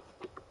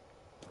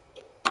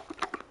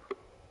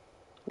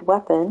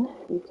weapon,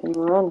 you can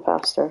run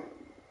faster.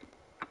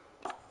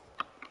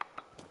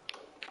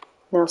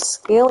 Now,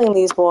 scaling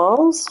these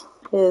walls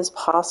is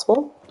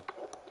possible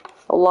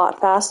a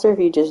lot faster if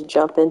you just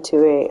jump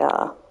into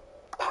a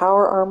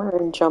power armor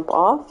and jump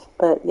off.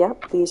 But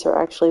yep, these are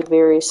actually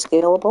very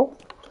scalable,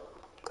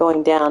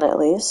 going down at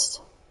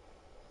least.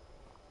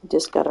 You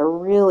just gotta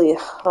really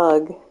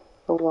hug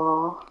the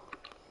wall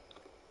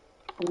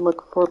and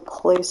look for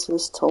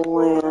places to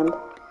land.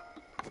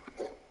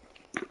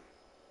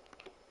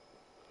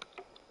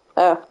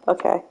 Oh,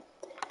 okay.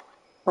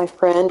 My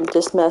friend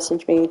just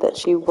messaged me that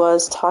she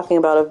was talking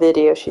about a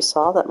video she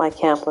saw that my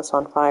camp was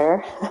on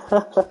fire.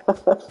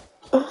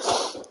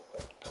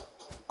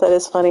 That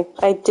is funny.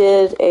 I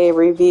did a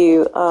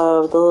review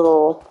of the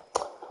little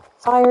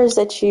fires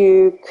that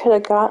you could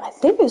have got, I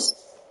think it was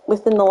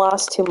within the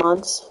last 2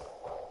 months.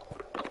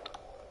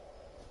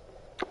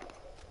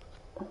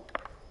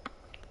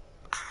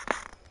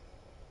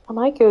 I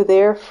might go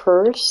there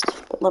first,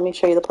 but let me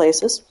show you the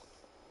places.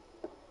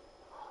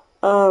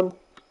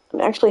 I'm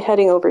actually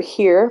heading over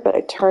here, but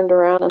I turned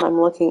around and I'm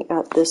looking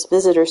at this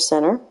visitor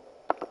center.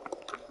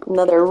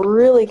 Another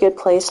really good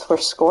place for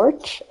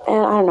scorch.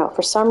 And I don't know,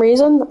 for some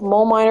reason,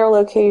 mole miner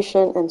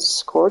location and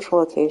scorch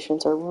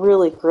locations are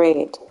really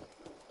great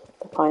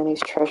to find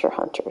these treasure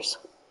hunters.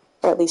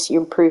 Or at least you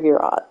improve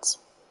your odds.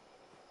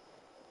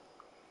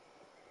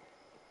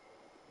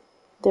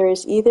 There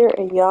is either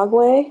a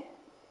Yagway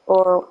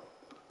or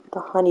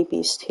the honey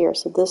beast here.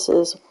 So this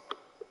is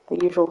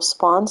the usual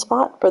spawn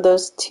spot for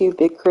those two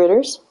big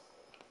critters,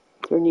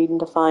 if you're needing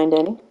to find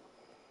any.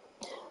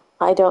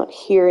 I don't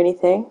hear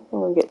anything. I'm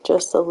going to get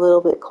just a little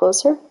bit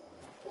closer.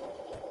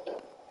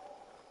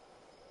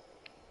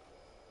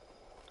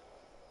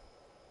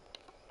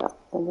 Yeah,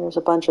 and there's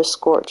a bunch of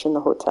scorch in the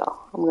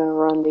hotel. I'm going to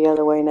run the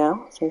other way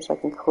now, since I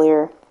can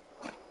clear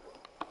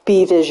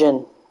bee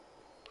vision.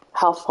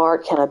 How far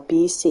can a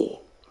bee see?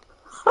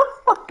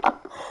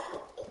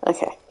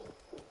 Okay.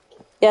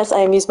 Yes, I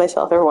amuse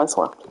myself every once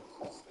in a while.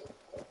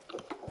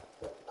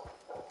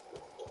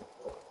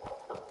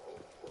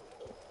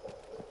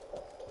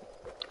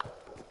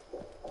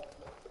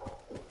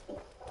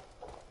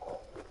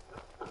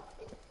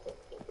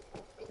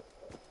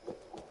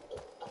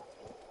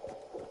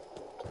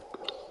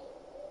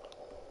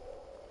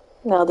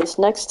 Now this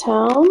next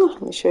town,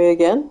 let me show you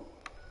again.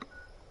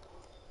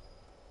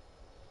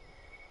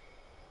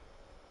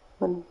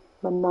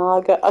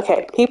 Managa.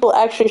 Okay, people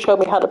actually showed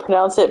me how to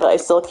pronounce it, but I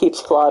still keep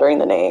slaughtering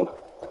the name.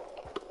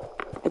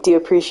 I do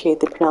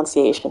appreciate the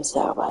pronunciations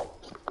though, but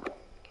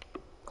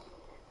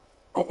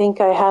I think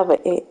I have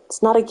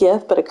it's not a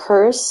gift, but a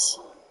curse.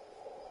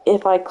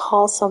 If I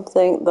call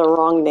something the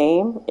wrong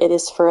name, it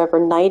is forever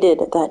knighted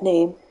that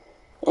name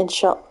and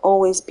shall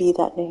always be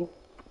that name.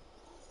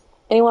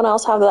 Anyone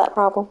else have that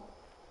problem?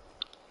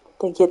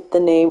 They get the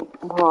name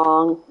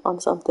wrong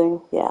on something?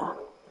 Yeah.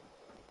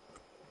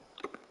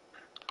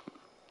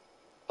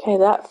 Okay,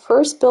 that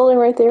first building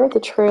right there with the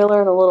trailer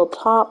and a little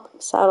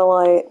top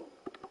satellite,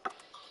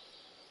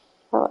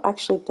 that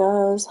actually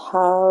does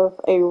have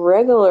a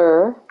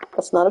regular,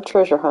 that's not a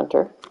treasure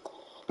hunter.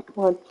 I'm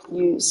going to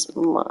use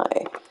my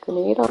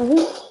grenade on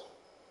him.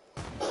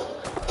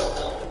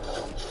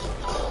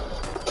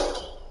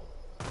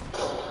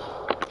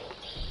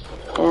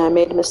 And I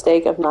made a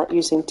mistake of not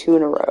using 2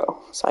 in a row,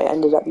 so I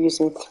ended up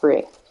using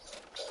 3.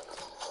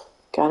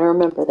 Gotta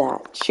remember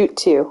that. Shoot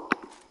 2.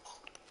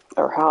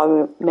 Or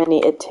how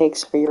many it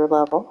takes for your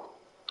level.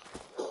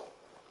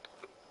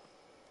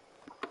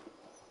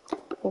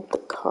 I think the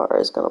car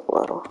is going to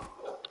blow.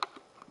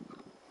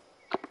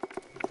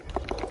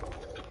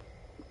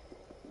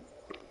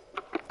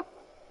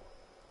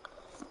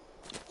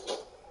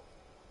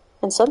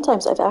 And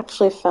sometimes I've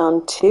actually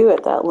found two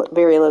at that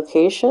very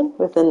location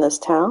within this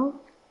town.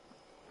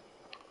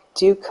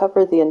 Do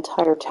cover the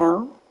entire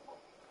town.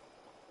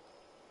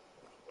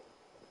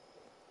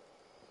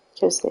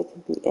 Because they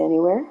can be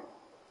anywhere.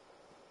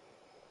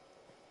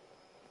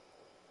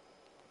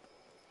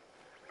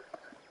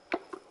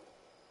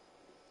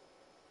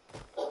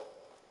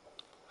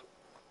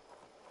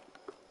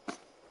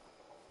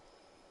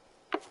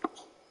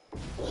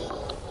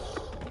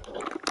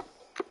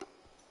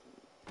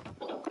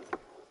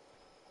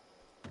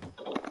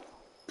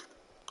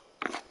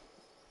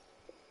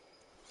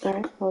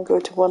 Alright, we'll go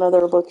to one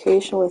other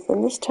location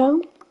within this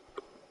town.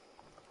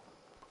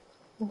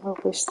 And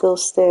hopefully still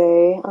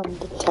stay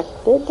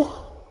undetected.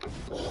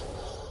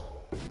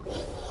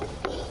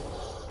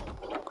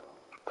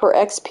 For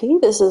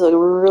XP, this is a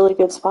really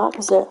good spot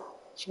because as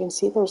you can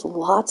see, there's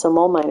lots of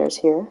mole miners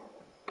here.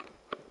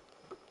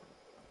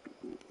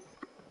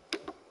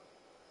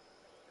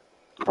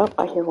 Oh,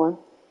 I hear one.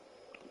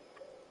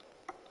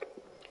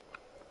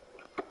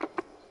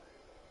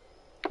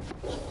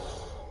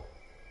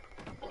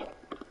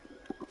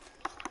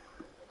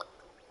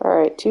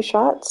 Alright, 2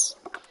 shots.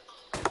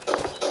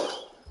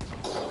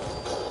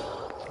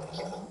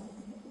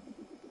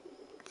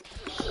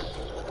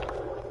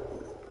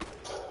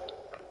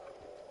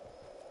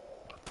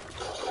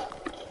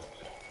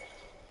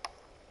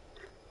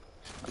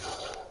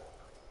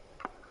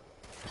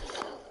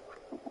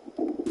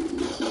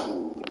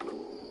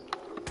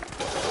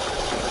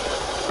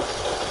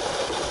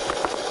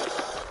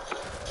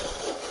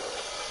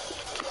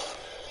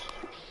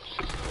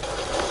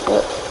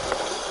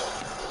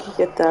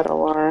 Get that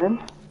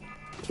alarm.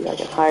 See if I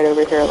can hide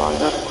over here long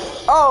enough.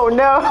 Oh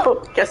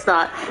no! Guess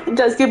not. It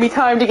does give me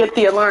time to get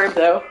the alarm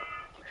though.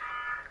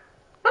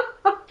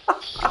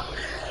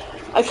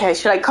 Okay,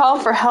 should I call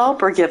for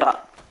help or give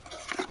up?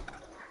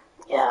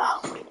 Yeah.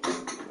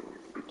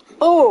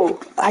 Oh,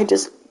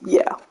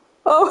 yeah.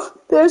 Oh,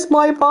 there's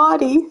my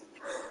body.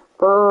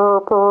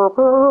 Brr, brr,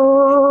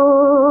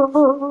 brr.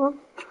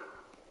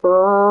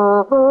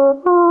 Brr, brr,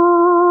 brr.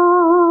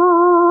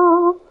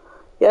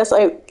 Yes,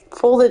 I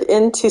folded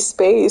into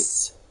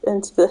space,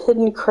 into the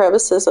hidden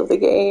crevices of the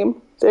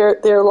game.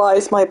 There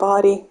lies my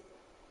body.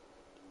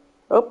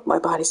 Oh, my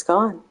body's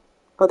gone.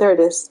 Oh, there it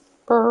is.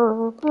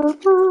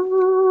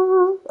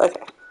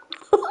 Okay.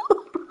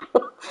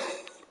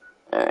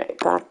 Alright,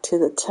 back to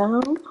the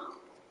town.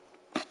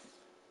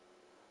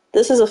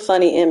 This is a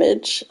funny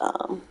image.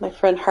 My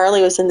friend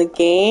Harley was in the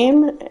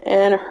game,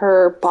 and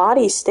her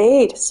body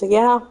stayed. So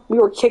yeah, we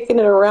were kicking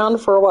it around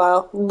for a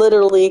while.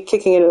 Literally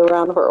kicking it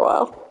around for a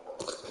while.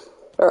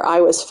 Or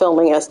I was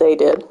filming as they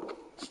did.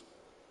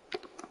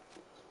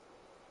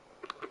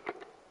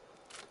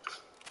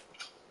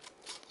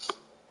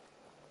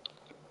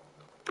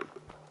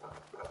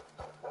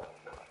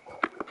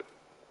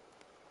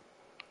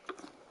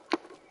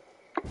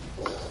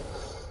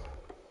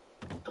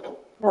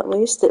 At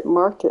least it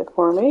marked it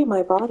for me.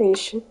 My body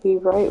should be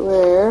right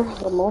where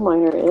the mole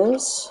miner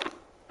is.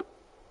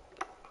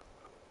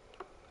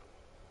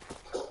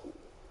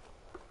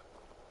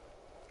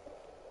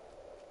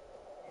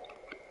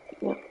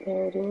 Yep,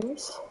 there it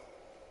is.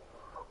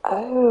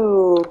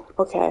 Oh,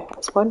 okay. I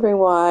was wondering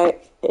why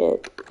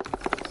it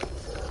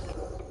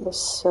was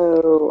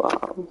so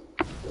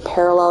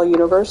parallel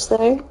universe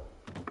thing.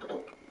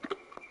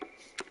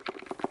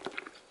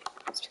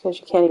 It's because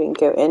you can't even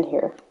go in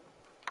here.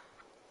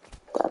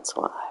 That's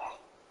why.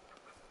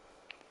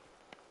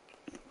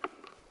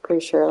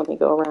 Pretty sure, let me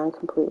go around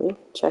completely,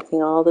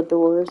 checking all the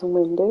doors and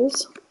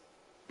windows.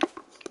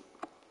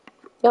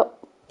 Yep.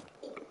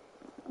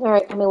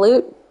 Alright, let me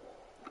loot.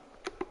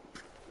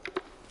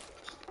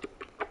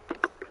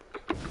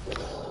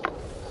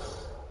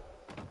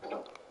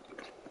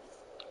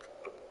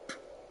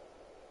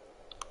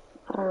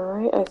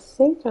 Alright, I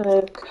think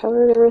I've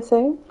covered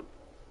everything.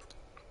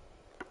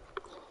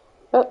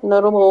 Oh,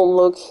 notable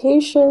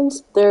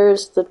locations.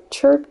 There's the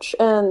church,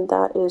 and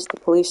that is the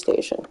police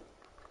station. It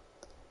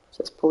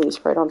says police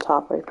right on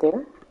top right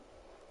there.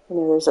 And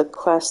then there's a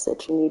quest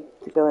that you need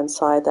to go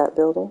inside that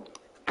building.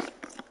 I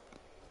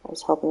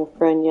was helping a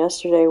friend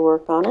yesterday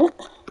work on it.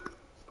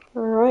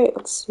 Alright,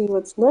 let's see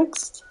what's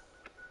next.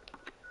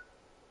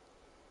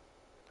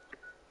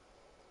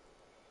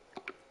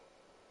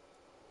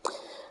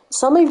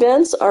 Some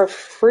events are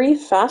free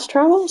fast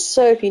travel,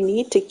 so if you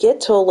need to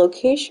get to a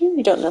location,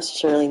 you don't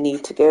necessarily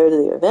need to go to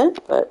the event,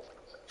 but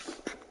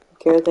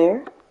go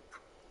there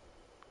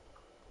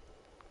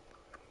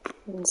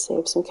and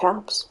save some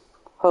caps,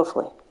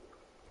 hopefully.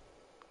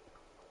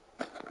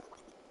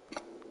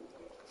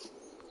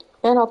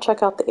 And I'll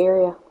check out the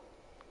area.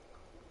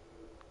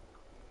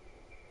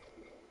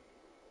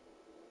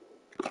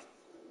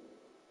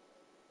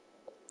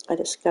 I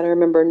just gotta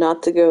remember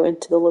not to go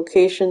into the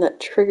location that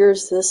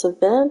triggers this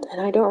event, and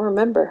I don't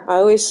remember. I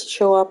always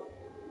show up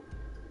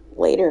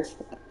later.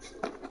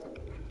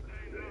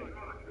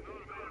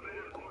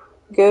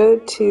 Go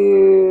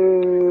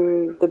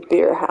to the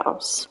beer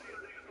house.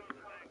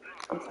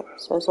 Okay,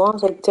 so as long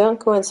as I don't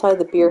go inside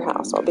the beer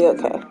house, I'll be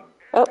okay.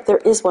 Oh, there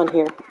is one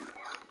here.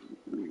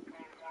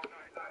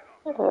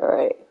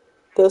 Alright,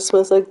 this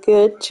was a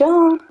good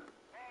job.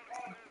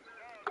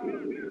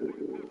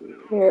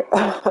 Here,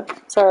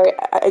 sorry,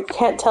 I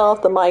can't tell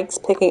if the mic's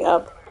picking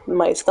up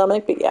my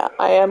stomach, but yeah,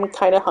 I am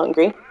kind of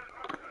hungry.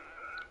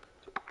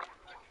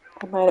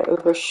 I might have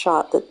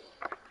overshot the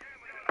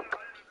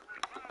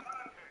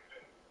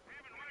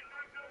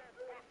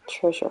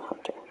treasure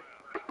hunter.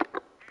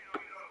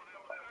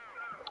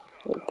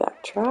 We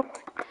backtrack.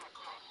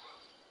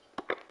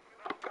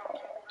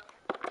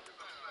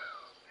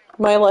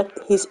 My luck,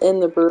 he's in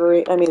the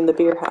brewery, I mean the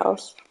beer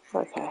house.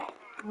 Okay,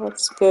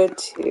 let's go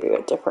to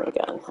a different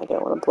gun. I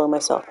don't want to blow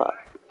myself up.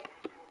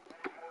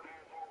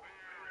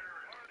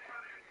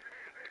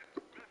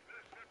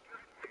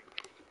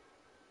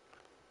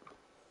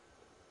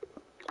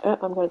 Oh,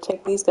 I'm going to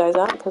take these guys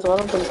out because one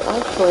of them's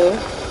actually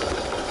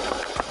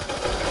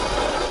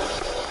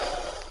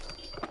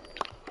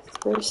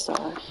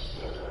 3-star.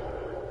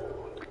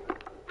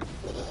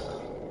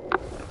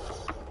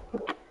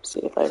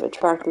 See if I've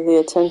attracted the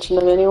attention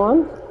of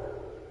anyone.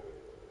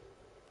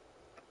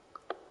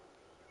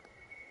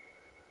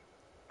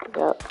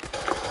 Yep.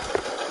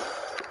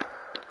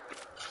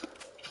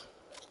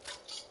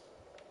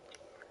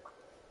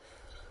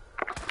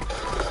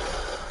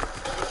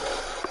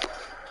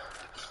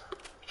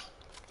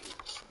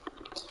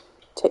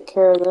 Take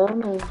care of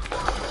them and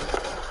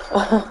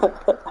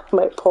I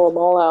might pull them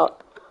all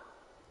out.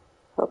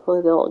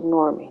 Hopefully they'll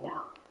ignore me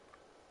now.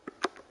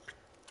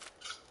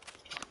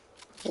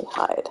 They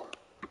hide.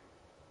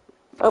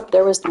 Oh,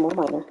 there was the mole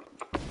miner.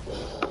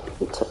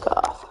 He took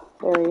off.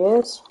 There he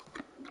is.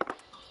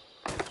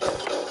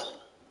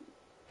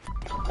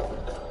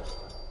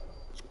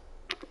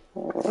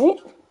 Alright.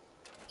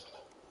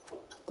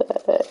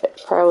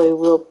 That probably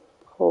will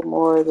pull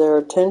more of their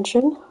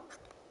attention.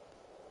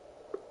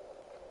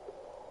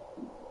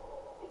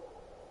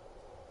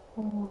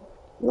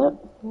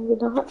 Nope, maybe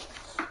not.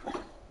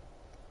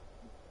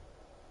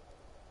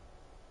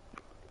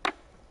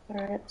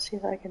 Alright, let's see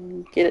if I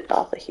can get it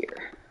off of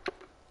here.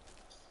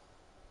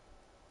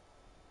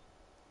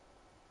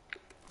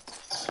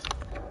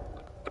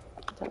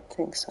 I don't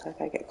think so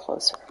if I get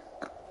closer.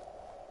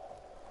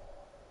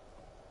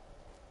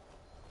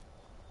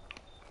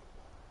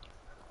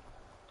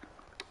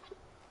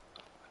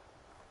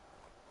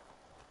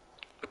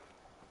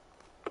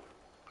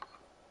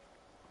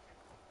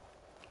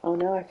 Oh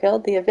no, I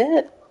failed the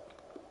event.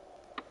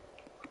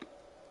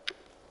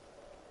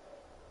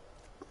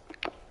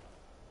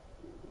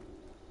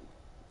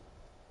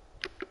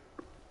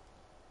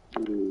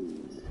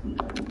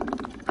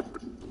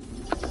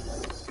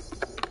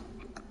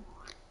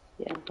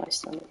 Yeah, my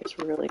stomach is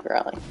really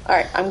growling.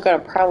 Alright, I'm going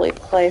to probably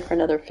play for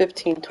another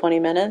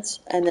 15-20 minutes,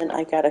 and then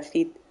I gotta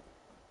feed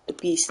the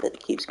beast that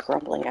keeps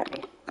grumbling at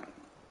me.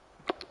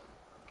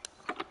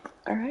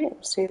 Alright,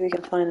 let's see if we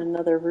can find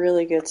another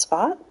really good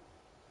spot.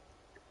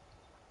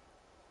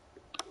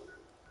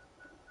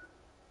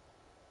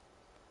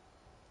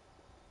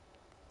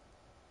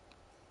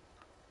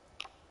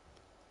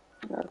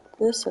 Now,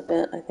 this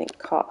event, I think,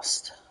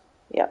 cost.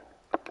 Yep.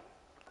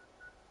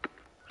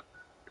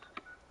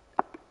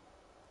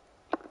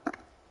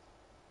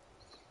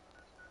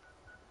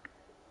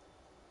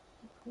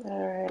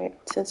 Alright,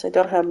 since I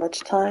don't have much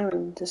time,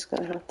 I'm just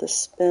going to have to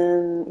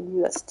spend...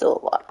 Ooh, that's still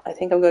a lot. I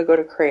think I'm going to go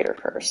to Crater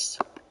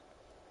first.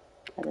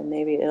 And then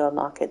maybe it'll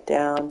knock it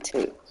down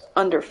to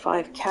under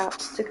 5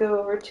 caps to go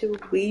over to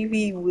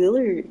Wavy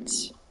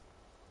Willards.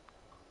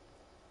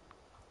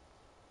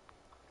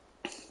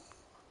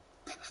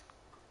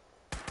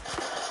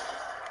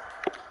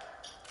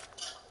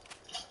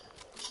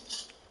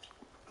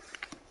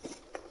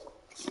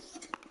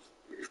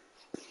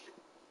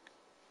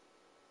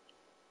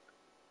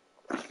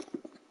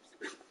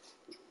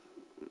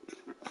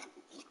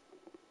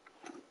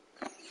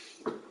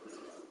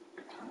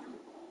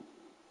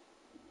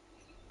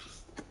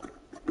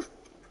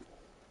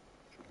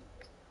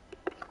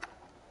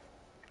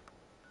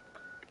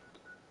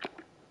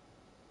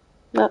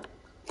 Nope.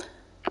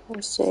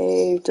 I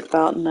saved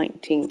about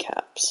 19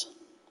 caps.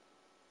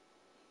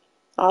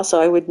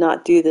 Also, I would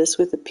not do this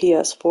with the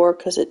PS4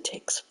 because it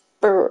takes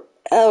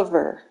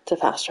forever to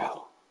fast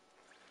travel.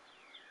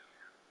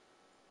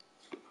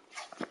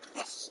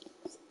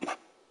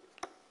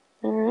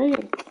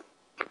 Alright.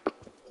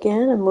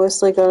 Again, I'm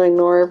mostly going to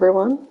ignore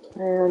everyone.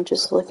 I'm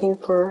just looking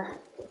for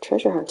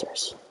treasure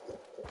hunters.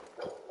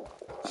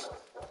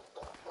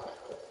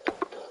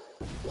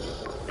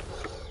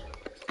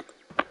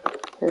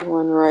 Here's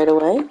one right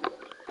away.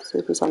 See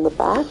if he's on the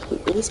back. He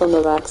is on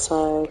the back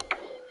side.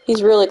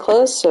 He's really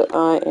close, so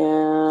I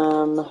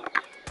am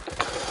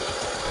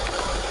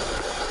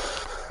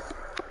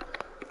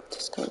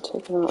just going to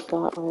take him out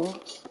that way.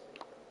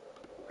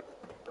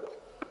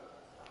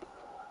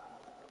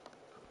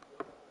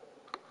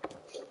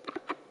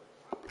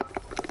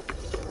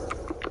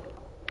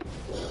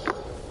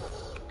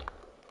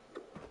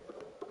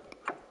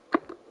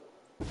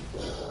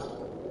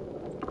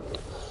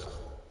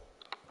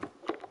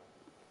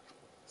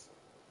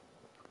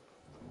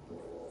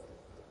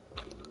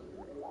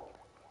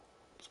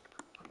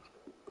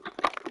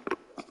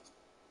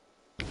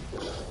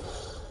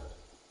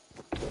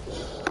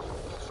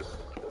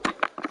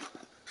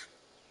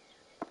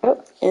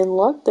 in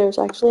luck, there's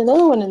actually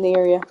another one in the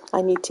area.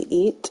 I need to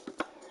eat,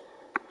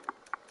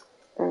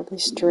 or at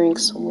least drink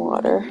some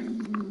water.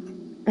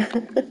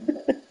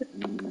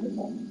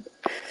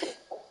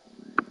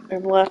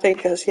 I'm laughing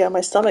because, yeah,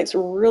 my stomach's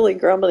really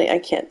grumbling. I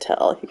can't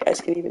tell if you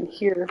guys can even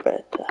hear,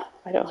 but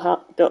I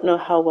don't know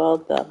how well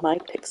the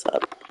mic picks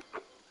up.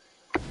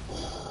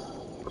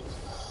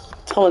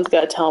 Someone's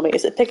got to tell me.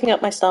 Is it picking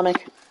up my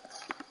stomach?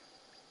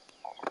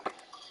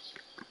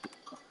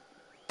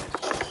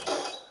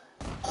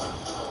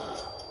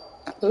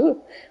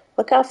 Ooh,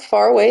 look how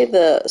far away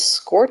the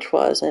Scorch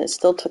was, and it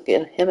still took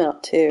him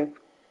out too.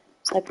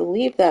 So I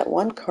believe that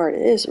one card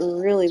is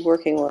really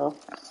working well.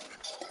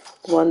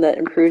 The one that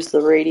improves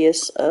the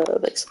radius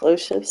of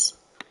explosives.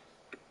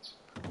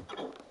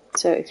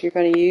 So if you're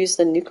going to use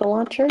the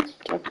NUKA-LAUNCHER,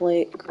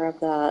 definitely grab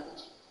that.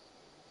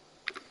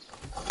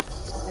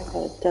 I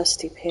got a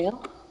dusty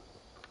pail.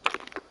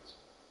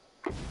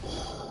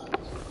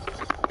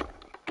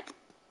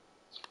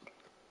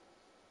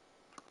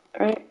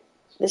 Alright,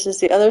 this is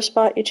the other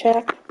spot you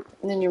check,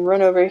 and then you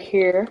run over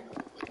here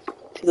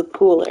to the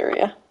pool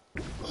area.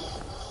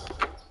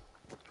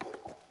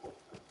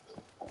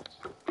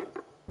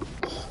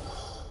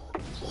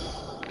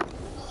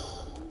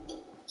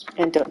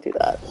 And don't do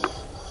that.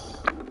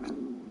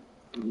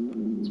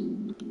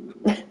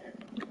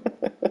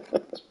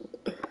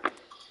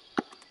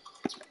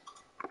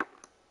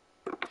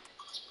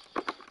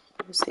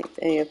 Let's see if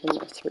any of them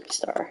are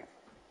 3-star.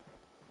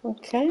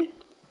 Okay.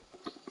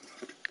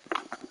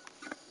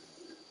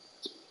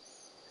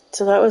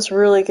 So that was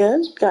really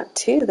good. Got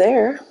 2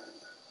 there.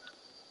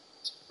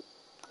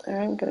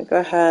 Alright, I'm going to go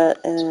ahead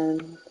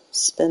and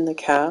spin the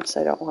caps.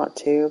 I don't want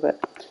to, but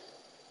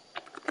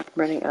I'm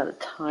running out of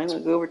time. We'll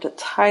go over to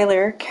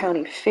Tyler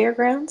County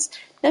Fairgrounds.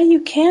 Now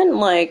you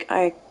can,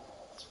 I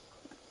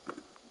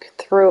could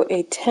throw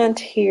a tent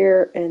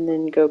here and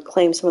then go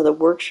claim some of the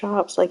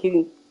workshops. Like you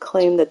can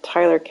claim the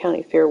Tyler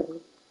County Fair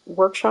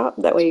workshop.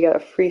 That way you got a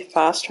free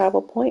fast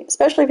travel point,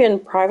 especially if you're in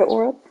private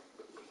world.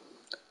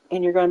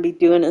 And you're going to be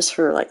doing this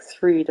for like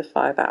 3 to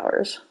 5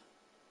 hours.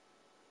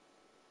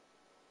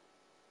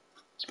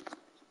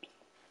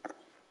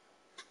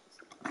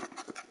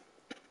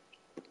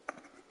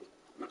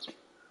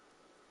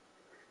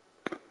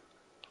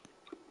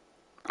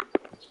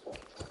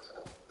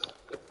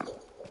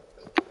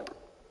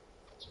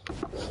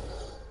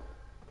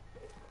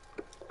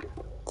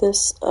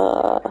 This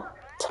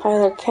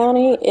Tyler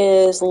County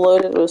is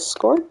loaded with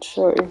scorch,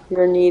 or if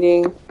you're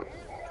needing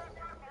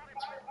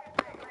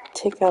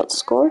take out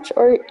scorch,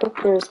 or oh,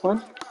 there's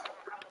one.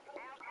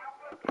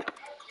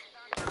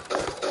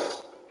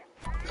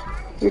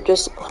 You're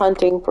just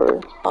hunting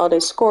for holiday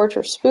scorch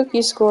or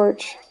spooky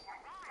scorch.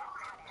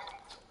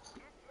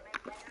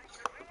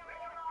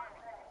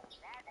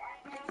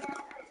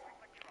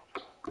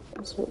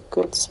 It's a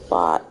good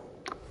spot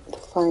to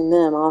find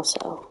them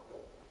also.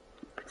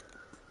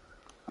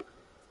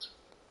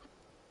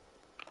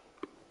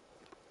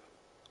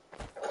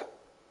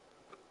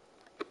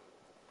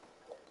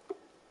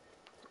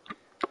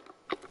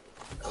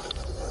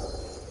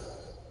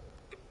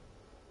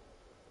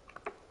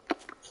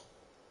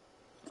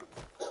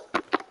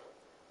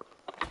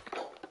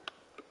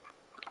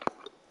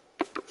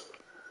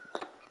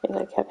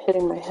 I kept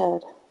hitting my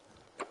head.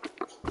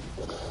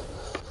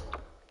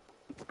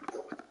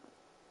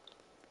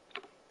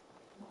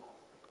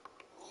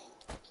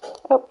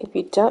 Oh, if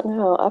you don't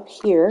know, up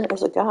here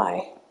is a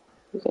guy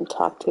you can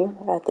talk to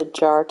at the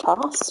jar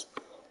toss.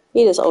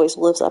 He just always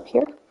lives up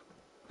here.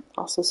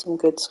 Also some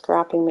good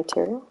scrapping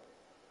material.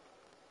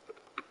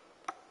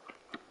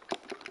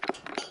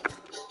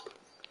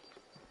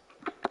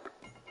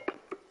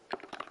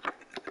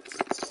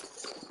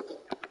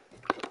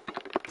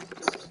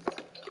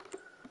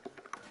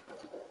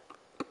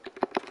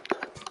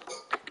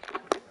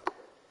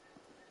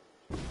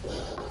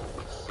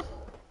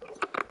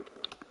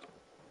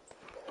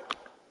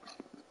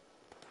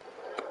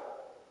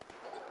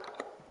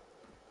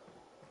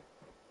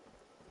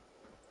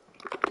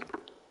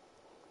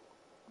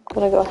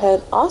 I'm going to go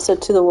ahead also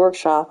to the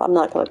workshop. I'm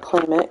not going to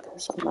claim it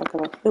because I'm not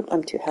going to, oop,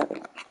 I'm too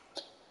heavy.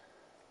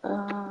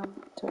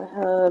 Do I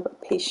have a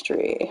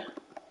pastry?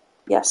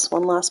 Yes,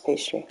 one last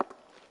pastry.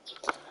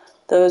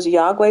 Those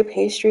Yagway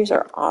pastries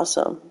are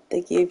awesome.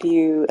 They give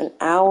you an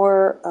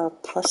hour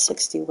of plus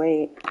 60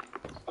 weight.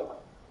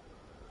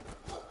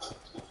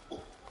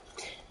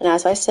 And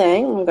as I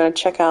say, I'm going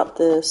to check out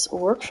this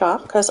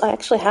workshop because I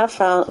actually have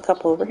found a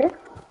couple over here.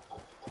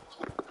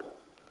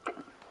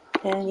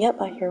 And yep,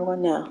 I hear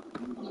one now.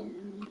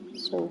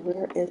 So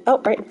where is, oh,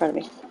 right in front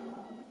of me.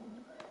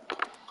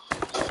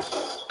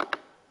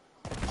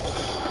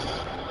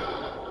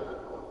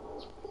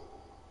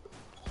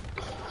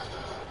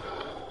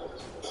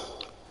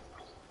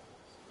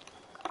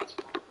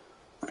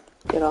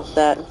 Get off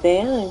that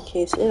van in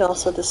case it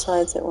also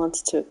decides it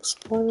wants to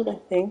explode, I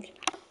think.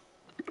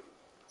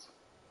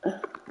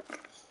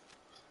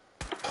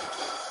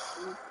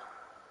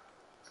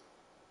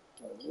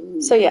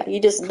 So yeah,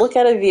 you just look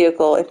at a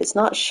vehicle. If it's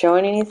not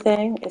showing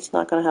anything, it's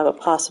not going to have a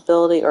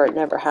possibility, or it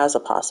never has a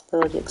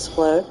possibility to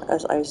explode,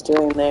 as I was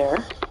doing there.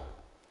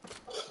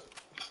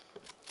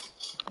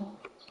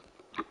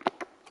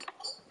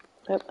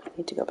 Oh, I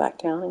need to go back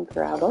down and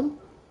grab them.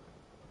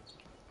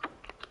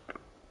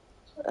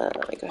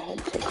 Let me go ahead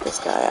and take this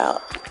guy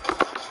out.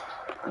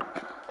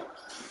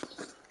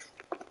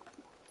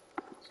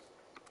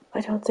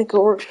 I don't think a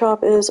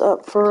workshop is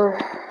up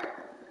for...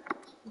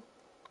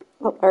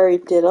 Oh, I already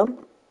did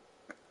them.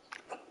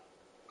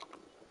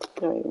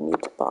 Don't even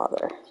need to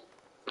bother.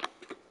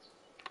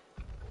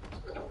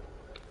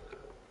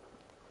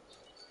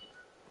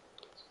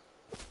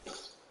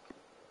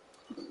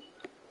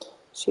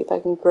 See if I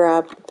can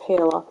grab the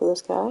pail off of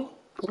this guy.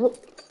 Nope.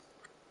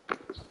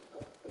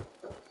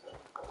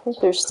 I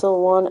think there's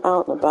still one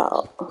out and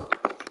about.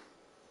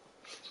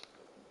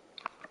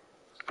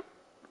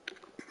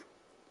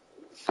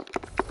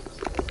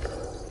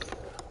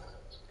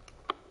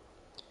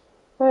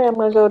 Alright, I'm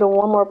going to go to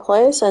one more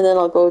place, and then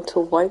I'll go to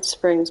White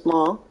Springs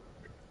Mall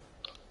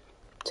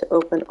to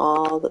open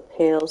all the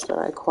pails that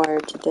I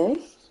acquired today.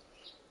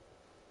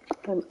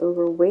 I'm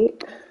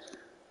overweight.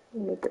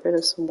 Let me get rid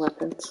of some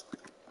weapons.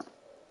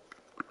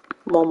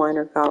 Mole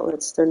miner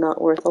gauntlets, they're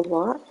not worth a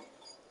lot,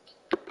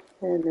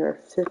 and they're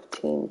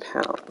 15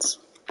 pounds.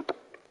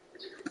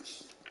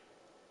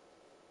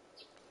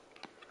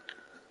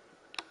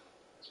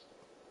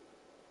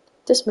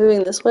 Just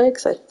moving this way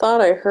because I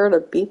thought I heard a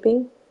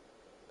beeping,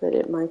 but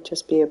it might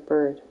just be a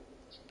bird.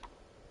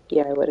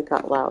 Yeah, I would have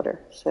got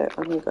louder. So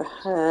I'm going to go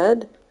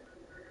ahead,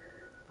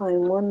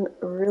 find one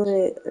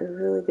really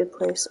good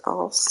place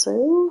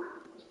also.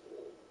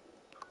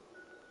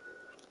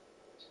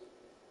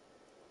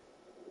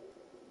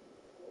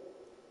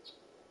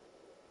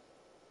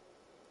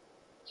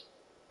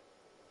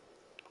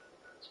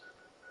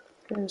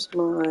 There's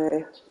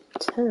my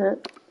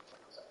tent.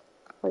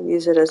 I'll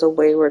use it as a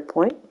wayward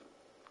point.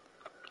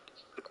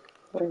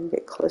 I can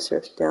get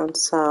closer down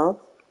south.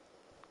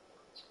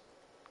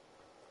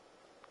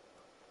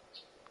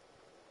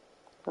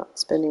 Not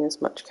spending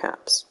as much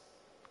caps.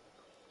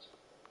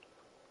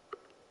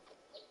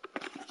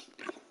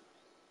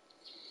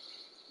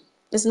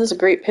 Isn't this a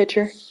great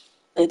picture?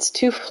 It's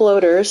two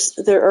floaters.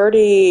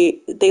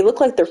 They look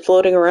like they're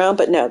floating around,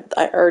 but no,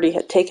 I already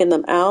had taken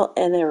them out,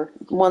 and they're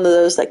one of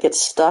those that gets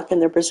stuck in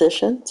their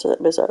position. So it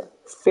was a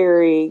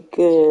very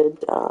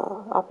good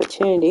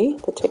opportunity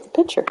to take a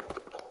picture.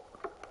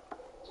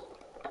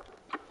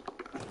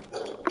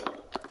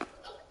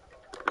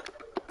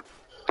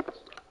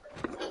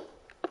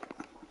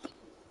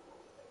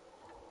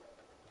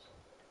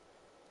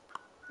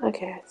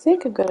 Okay, I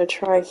think I'm going to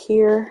try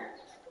here.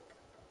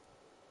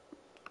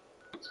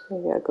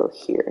 Maybe I'll go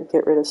here and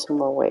get rid of some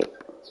more weight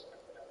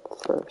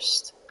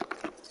first.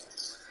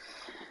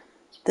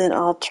 Then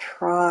I'll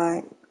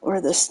try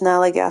where the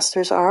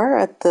Snallygasters are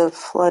at the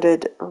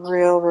flooded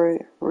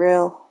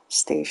rail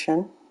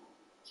station.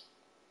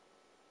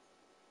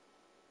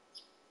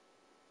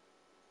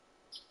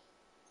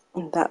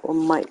 And that one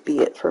might be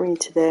it for me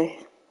today.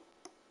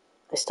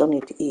 I still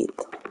need to eat.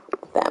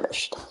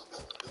 Famished.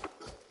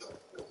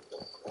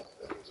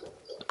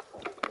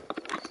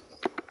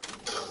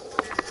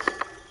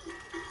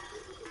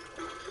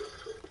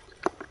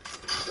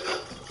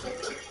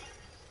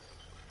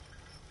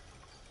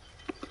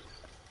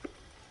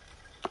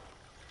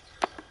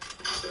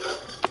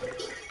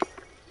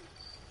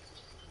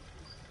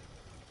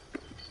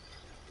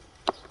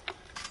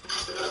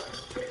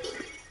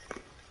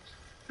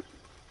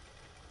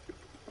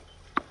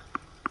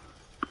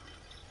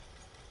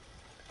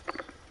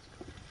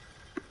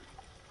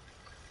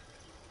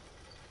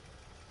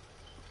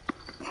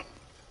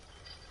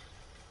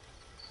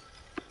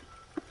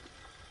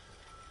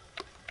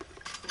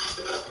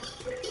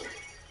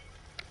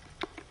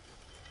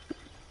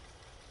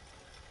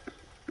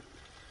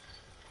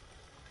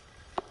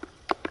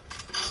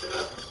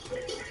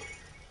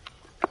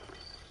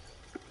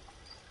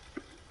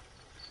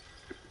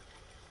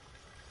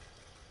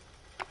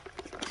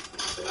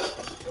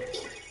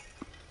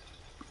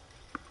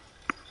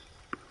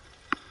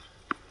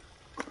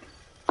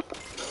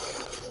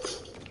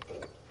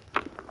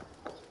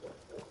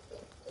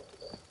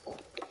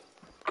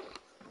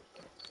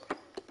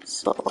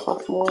 Sell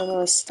off more of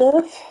my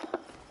stuff.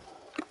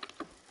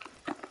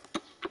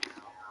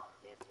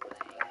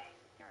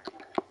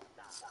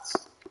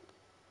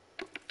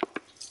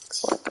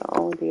 Looks like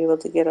I'll only be able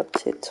to get up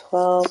to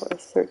 12 or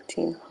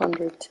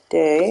 1300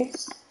 today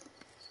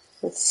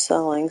with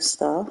selling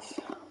stuff.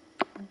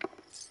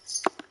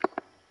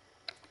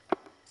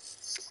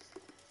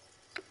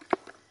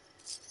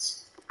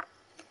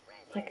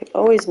 I could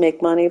always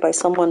make money by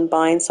someone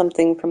buying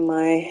something from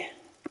my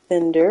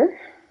vendor.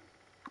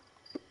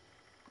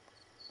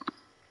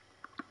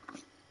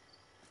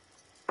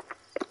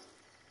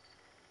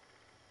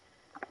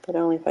 But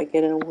only if I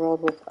get in a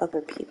world with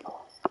other people.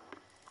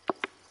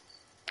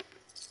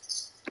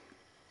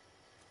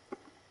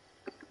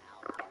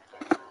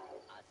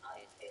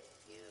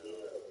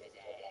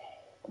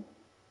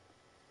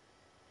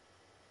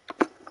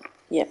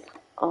 Yep,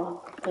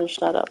 I'll finish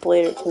that up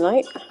later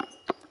tonight.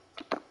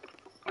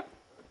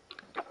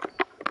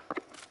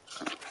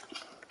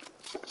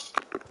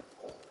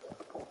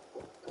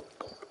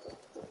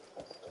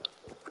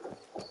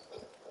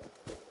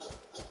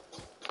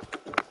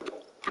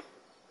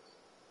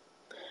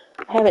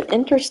 I have an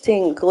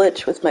interesting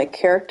glitch with my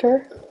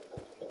character.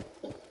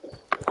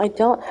 I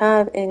don't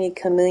have any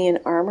chameleon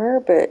armor,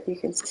 but you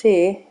can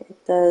see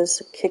it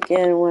does kick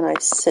in when I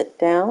sit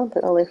down,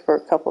 but only for a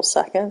couple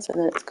seconds, and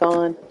then it's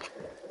gone.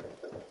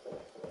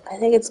 I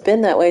think it's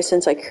been that way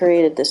since I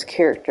created this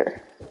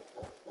character.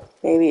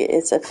 Maybe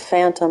it's a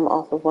phantom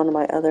off of one of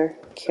my other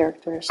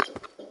characters.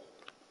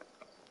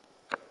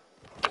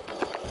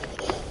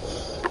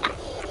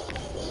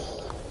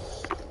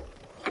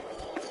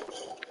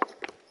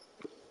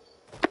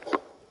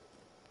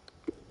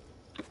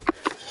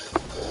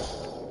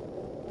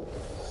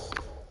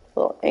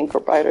 Little anchor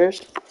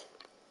biters.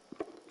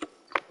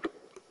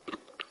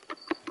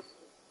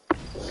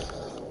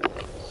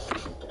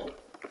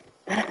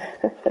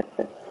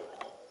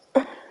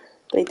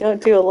 They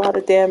don't do a lot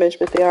of damage,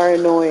 but they are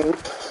annoying.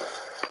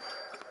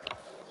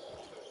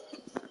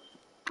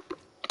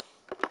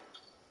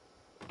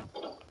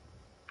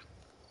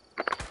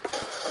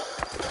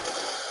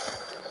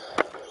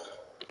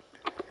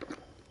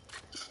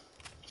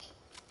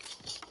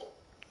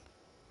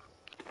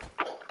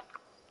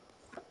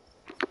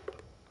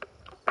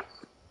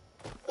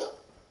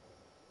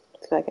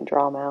 See if I can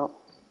draw them out.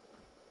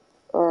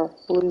 Or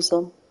lose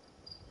them.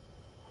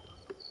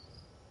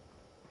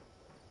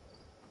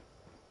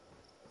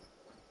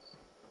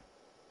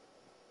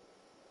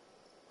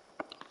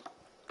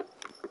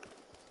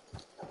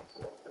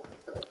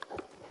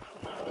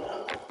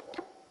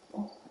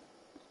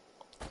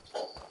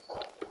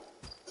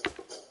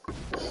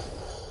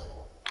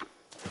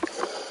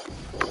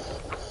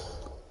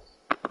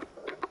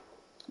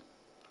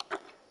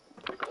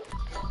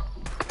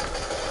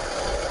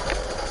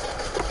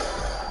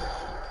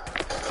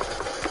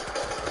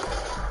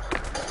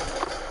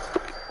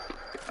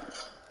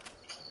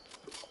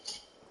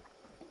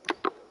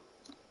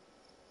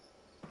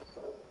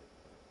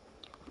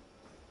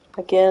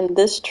 Again,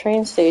 this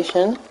train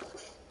station,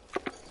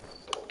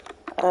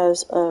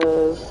 as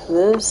of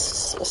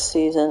this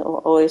season,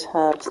 will always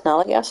have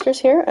Snallygasters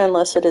here,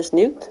 unless it is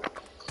nuked.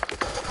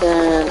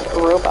 Then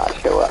robots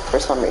show up for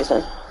some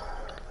reason.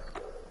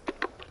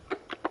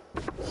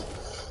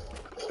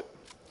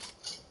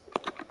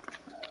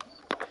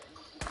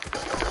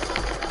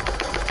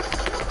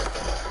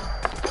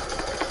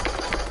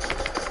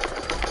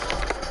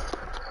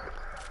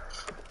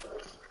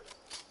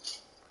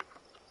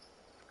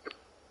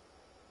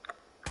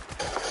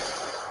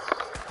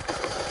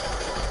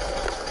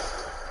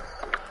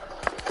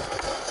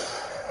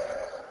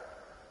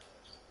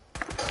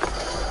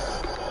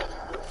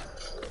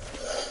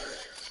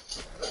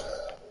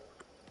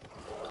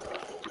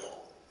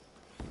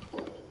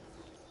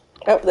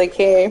 Oh, they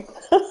came.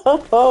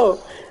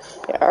 Oh,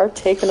 they are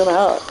taking them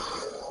out.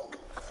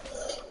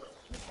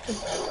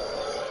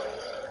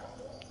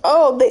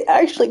 Oh, they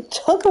actually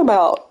took them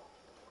out.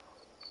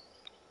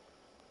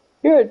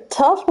 You're a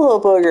tough little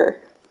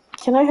booger.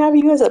 Can I have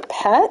you as a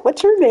pet?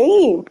 What's your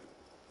name?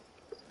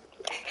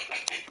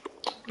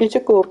 He's a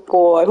good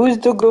boy. Who's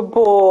the good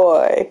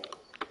boy?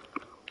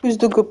 Who's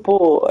the good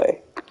boy?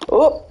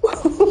 Oh.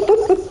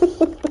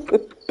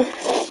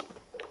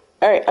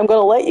 Alright, I'm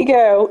gonna let you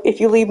go if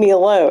you leave me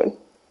alone.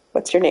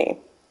 What's your name?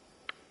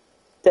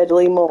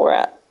 Deadly Mole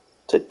Rat.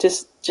 So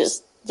just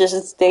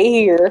stay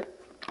here.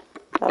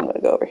 I'm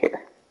gonna go over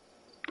here.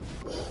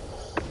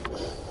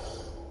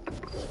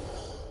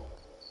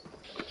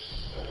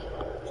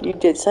 You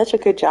did such a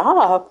good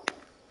job.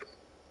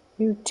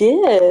 You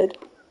did.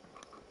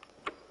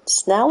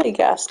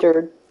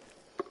 Snallygaster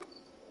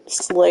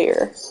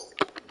Slayer.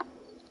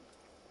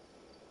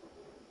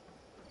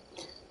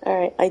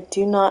 Alright, I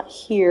do not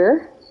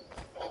hear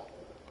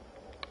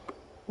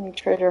any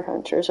treasure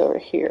hunters over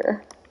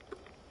here.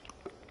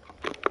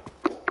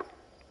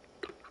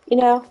 You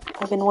know,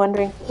 I've been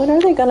wondering, when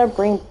are they gonna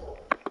bring...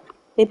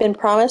 They've been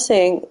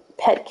promising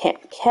pet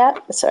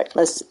sorry,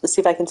 let's see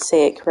if I can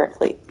say it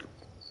correctly.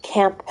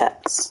 Camp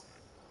pets.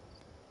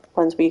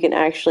 Ones where you can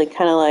actually,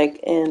 kind of like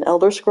in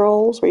Elder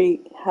Scrolls, where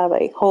you have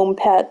a home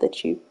pet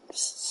that you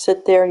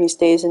sit there and he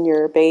stays in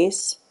your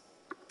base.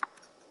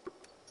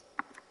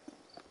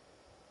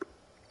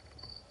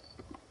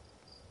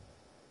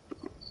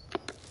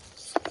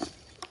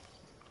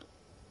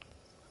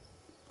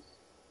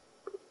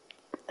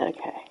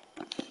 Okay.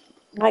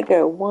 Might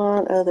go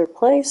one other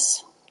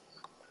place.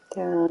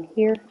 Down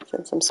here,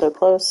 since I'm so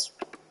close.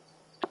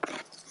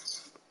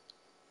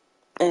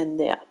 And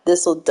yeah,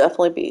 this will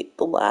definitely be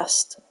the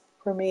last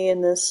for me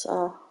in this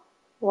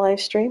live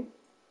stream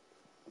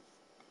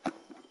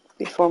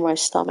before my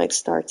stomach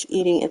starts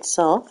eating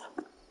itself.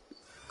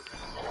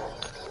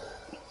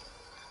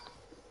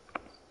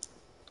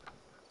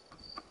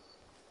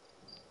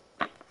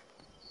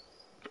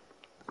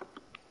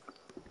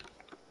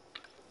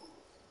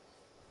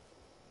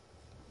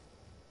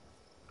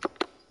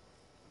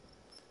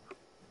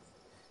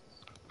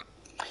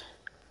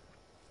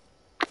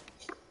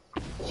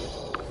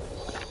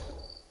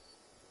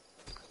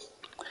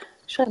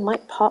 Actually, I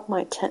might pop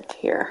my tent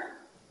here.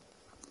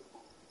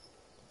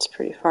 It's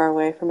pretty far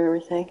away from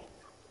everything.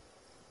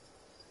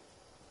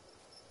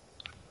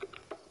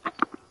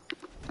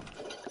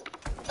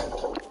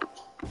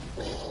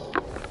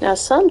 Now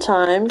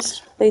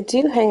sometimes they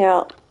do hang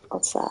out.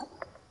 What's that?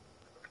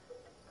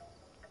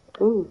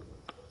 Ooh.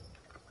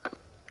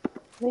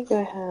 Let me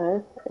go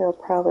ahead. It'll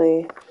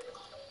probably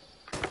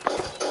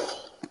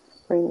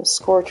bring the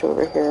scorch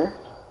over here.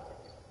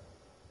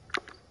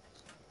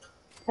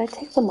 Did I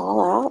take them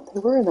all out? They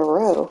were in a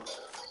row.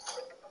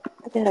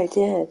 I bet I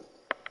did.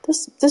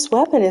 This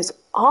weapon is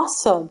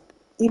awesome.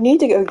 You need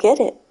to go get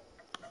it.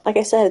 Like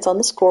I said, it's on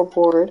the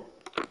scoreboard.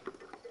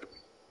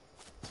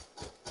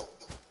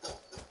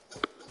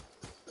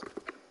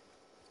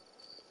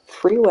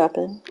 Free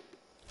weapon.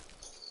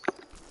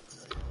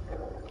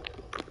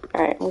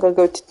 Alright, I'm going to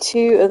go to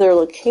 2 other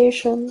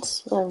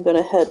locations. I'm going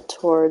to head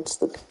towards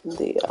the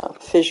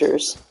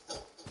fissures.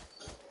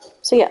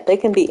 So yeah, they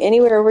can be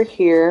anywhere over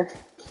here.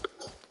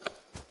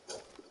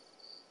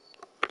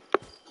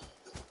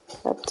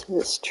 Up to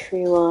this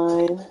tree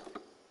line.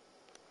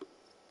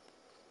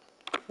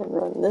 And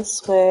run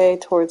this way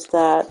towards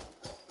that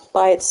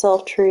by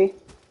itself tree.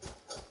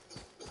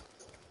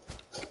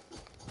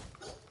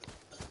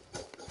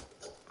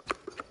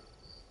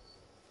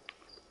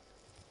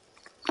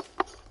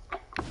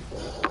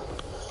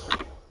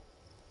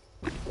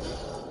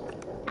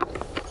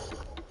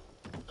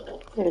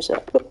 There's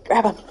a, oop,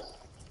 grab him,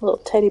 a little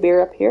teddy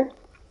bear up here.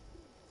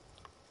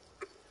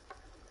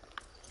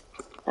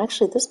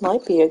 Actually, this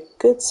might be a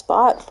good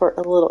spot for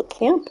a little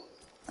camp.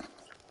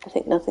 I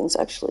think nothing's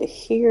actually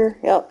here.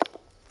 Yep.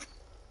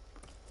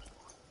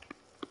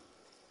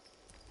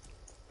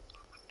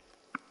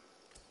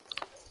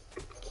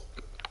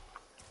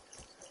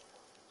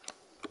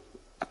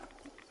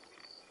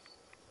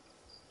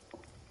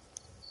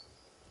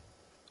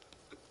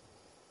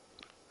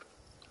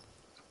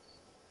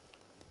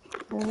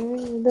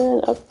 And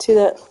then up to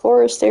that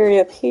forest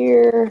area up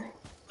here.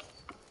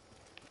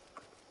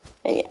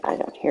 Hey, I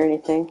don't hear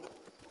anything.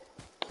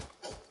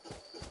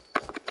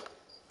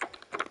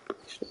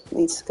 It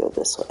needs to go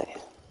this way.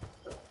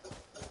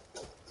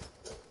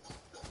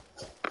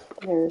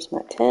 There's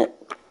my tent.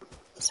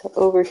 So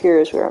over here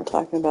is where I'm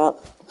talking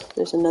about.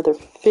 There's another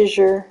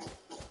fissure.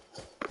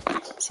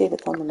 Let's see if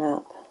it's on the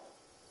map.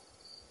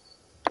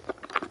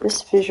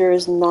 This fissure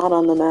is not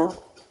on the map.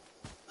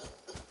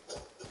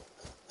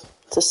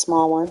 It's a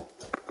small one.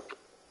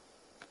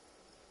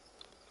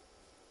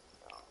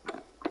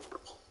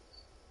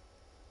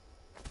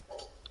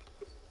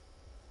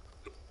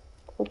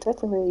 So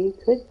technically you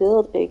could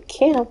build a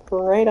camp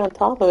right on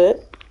top of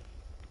it.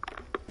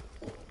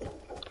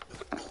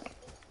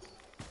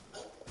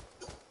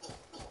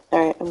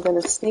 Alright, I'm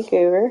going to sneak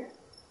over.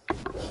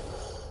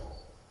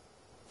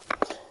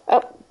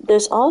 Oh,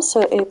 there's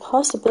also a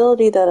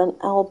possibility that an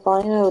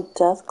albino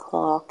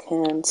deathclaw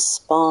can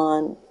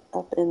spawn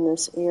up in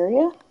this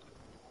area.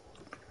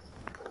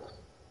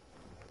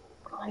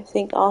 I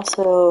think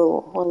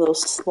also one of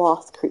those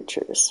sloth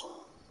creatures.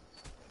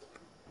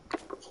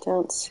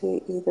 Don't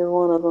see either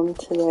one of them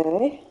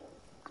today.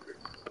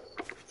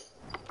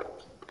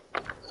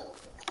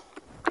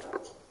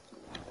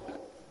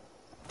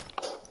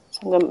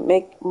 So I'm going to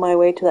make my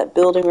way to that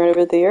building right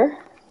over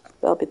there.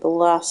 That'll be the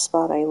last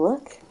spot I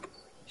look.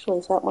 Actually,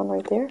 is that one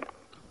right there?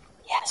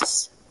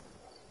 Yes!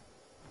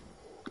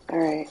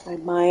 Alright, I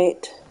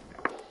might...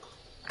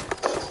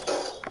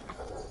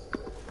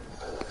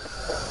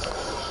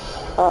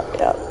 Oh,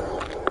 yeah.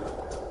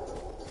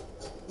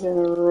 I'm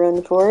gonna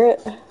run for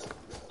it.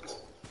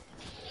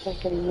 If I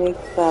can make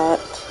that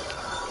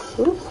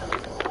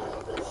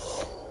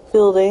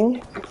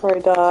building before I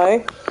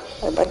die.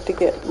 I'd like to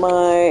get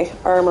my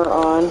armor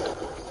on.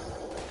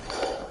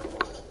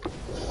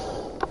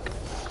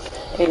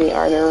 Any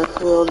armor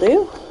will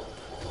do.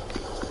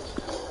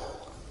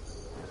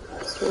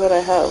 Let's see what I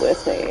have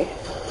with me.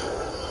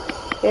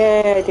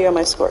 Yay, I do have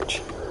my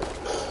scorch.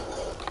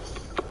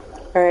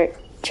 Alright.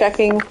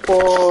 Checking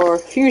for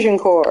fusion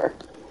core.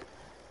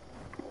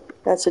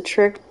 That's a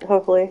trick,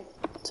 hopefully,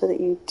 so that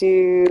you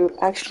do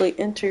actually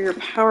enter your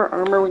power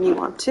armor when you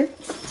want to.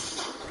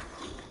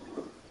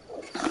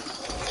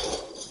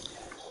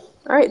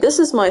 Alright, this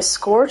is my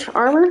scorch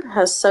armor. It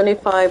has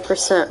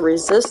 75%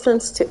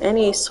 resistance to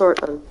any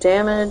sort of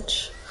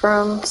damage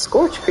from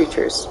scorch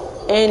creatures.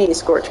 Any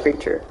scorch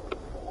creature.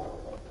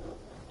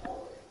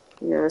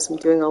 You notice I'm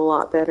doing a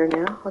lot better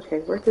now. Okay,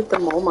 where did the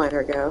mole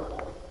miner go?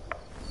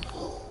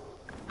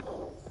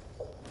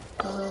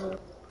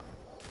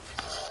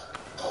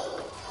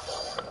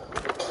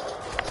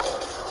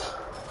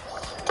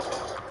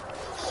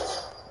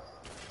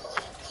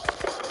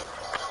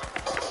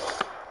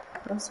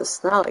 That's a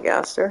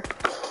snallygaster.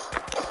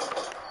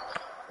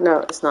 No,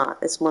 it's not.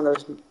 It's one of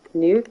those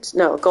newts.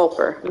 No,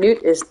 gulper.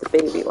 Newt is the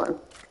baby one.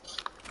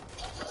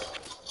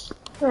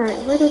 Alright,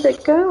 where did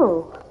it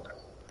go?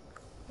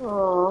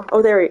 Oh,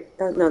 oh, there he...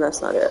 no,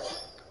 that's not it.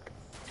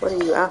 What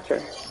are you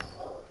after?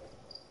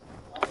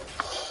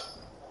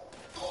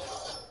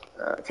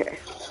 Okay.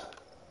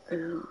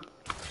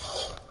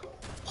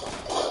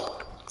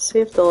 See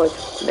if they'll,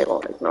 they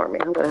won't ignore me.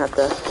 I'm gonna have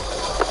to,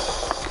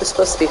 it's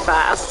supposed to be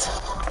fast.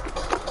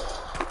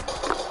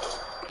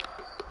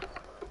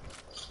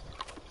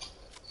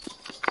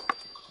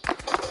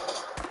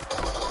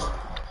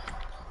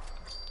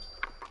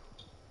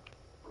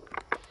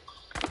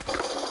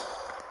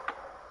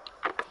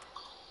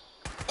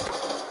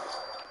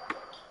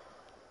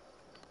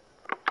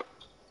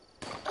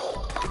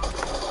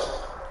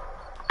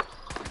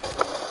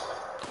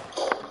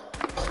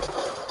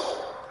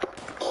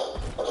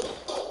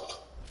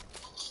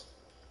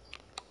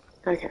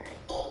 Okay.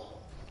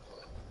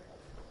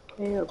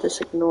 Maybe I'll just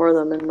ignore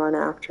them and run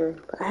after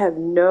him. But I have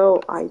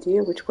no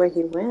idea which way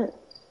he went.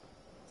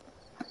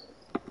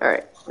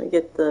 Alright, let me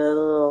get the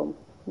little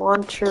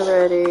launcher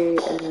ready,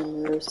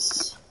 and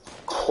there's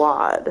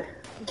quad.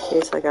 In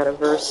case I gotta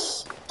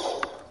verse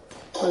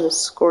the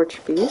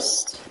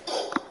scorchbeast.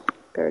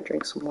 Better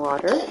drink some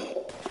water.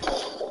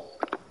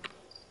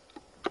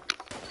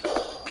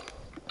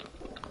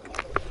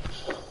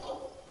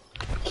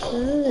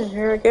 And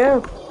here I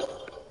go.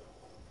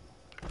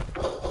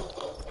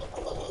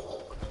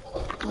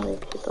 Let me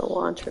get the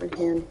launcher in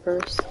hand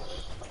first.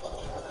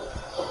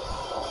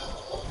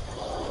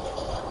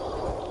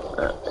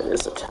 It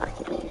is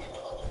attacking me.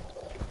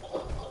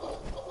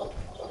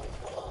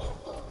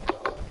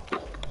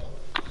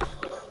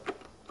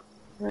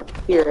 I don't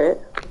hear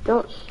it.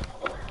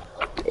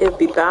 It'd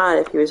be bad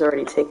if he was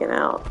already taken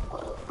out.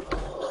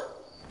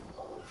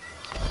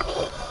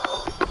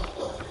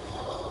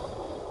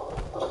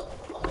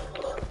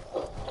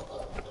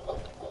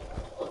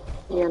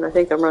 Yeah, and I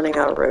think I'm running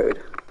out of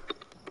road.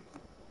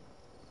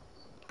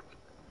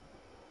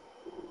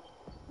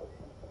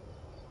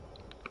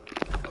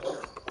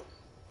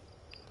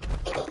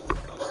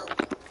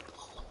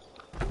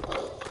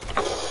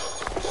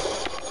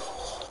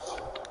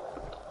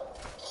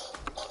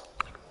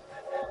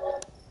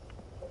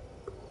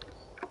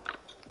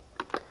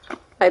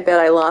 I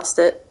bet I lost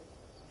it.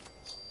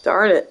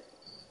 Darn it.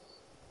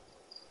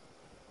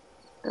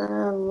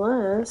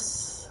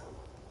 Unless...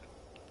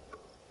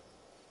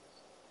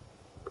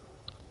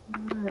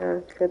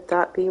 could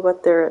that be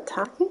what they're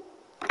attacking?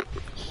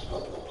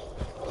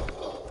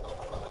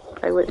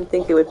 I wouldn't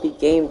think it would be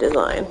game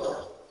design.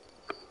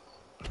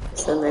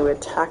 Because then they would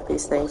attack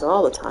these things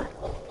all the time.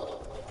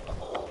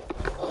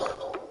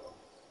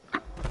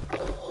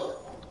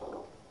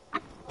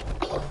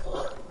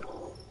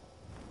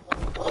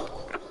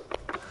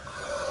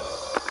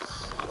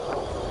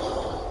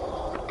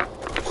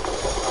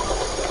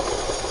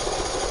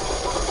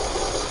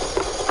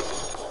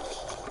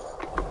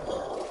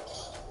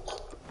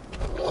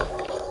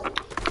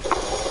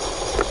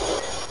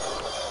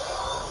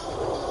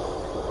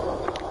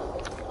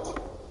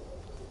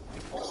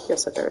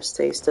 Guess I better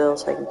stay still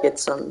so I can get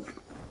some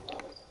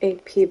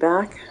AP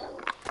back.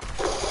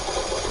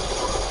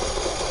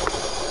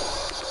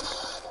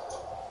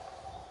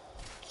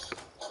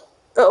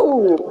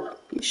 Oh,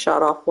 he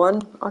shot off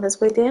one on his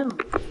way down.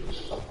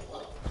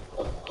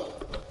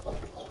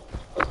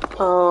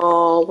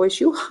 Oh,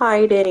 was you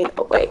hiding?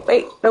 Oh,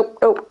 wait,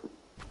 nope.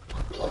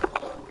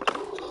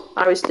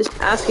 I was just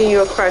asking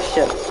you a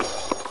question.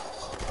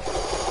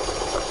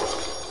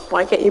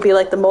 Why can't you be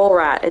like the mole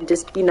rat and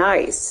just be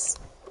nice?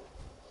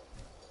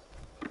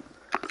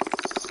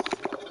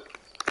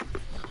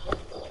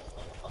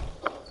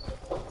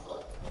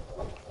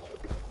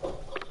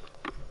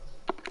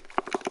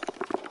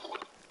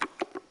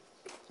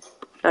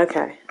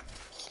 Okay,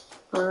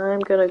 I'm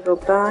gonna go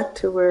back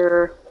to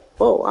where,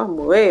 whoa, I'm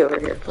way over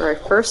here, where I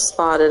first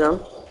spotted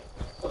him.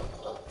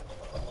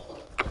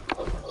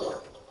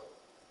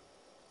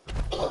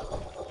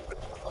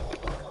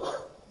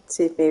 Let's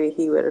see if maybe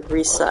he would have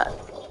reset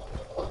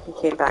and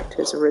came back to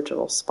his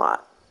original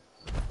spot.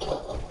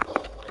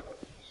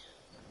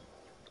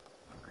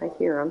 I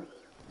hear him.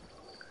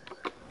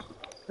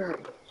 Where are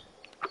you?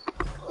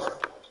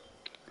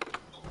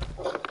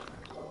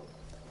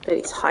 Bet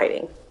he's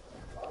hiding.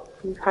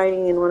 He's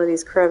hiding in one of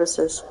these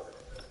crevices.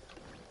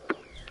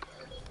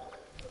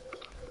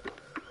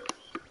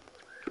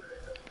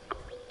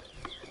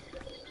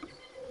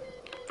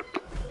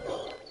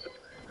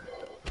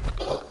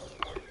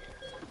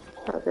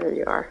 Oh, there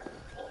you are.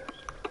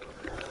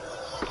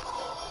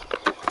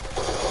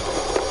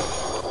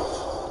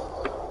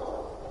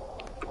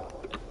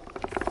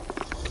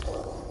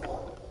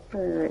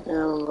 Alright,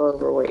 now I'm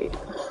overweight.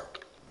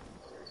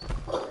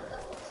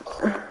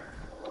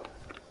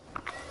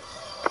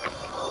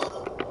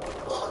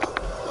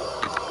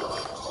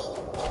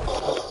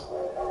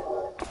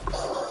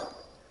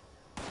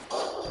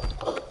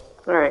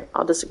 Alright,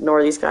 I'll just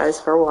ignore these guys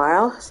for a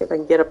while, see if I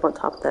can get up on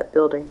top of that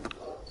building.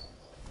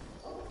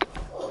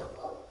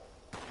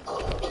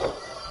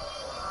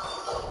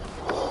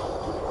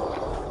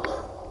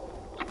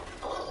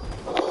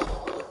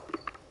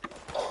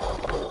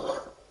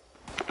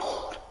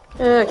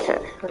 Okay,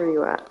 where are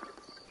you at?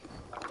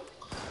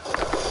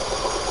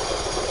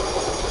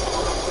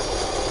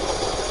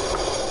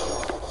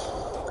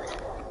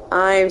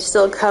 I'm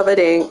still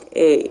coveting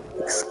a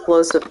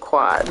explosive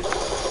quad.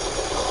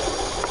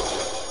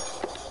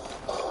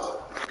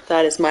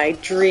 That is my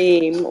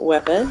dream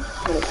weapon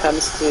when it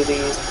comes to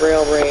these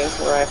railway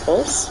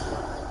rifles.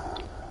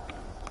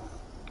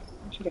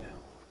 Where'd you go?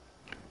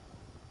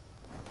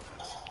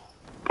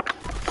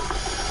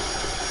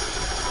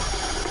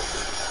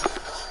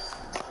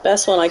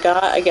 Best one I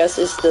got, I guess,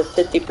 is the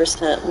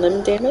 50%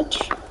 limb damage.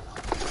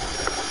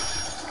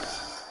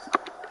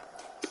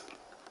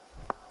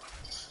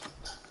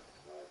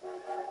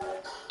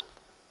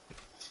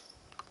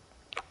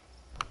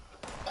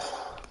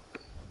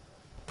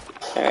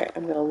 Alright,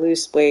 I'm going to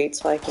lose weight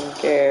so I can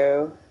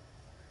go,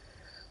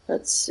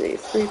 let's see,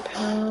 3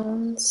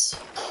 pounds.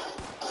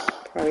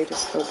 Probably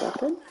just the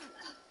weapon.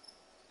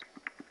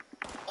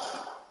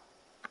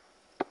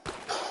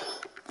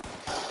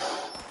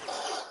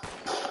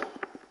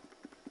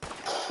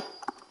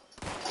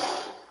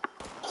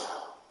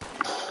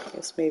 I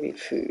guess maybe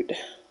food.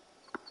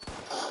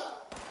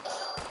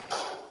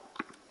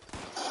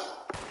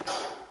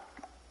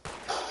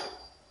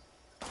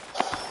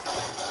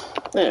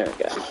 There we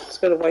go. Let's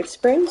go to White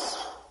Springs.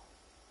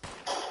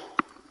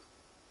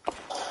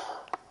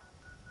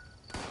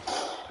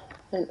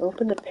 And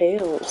open the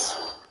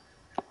PAILS.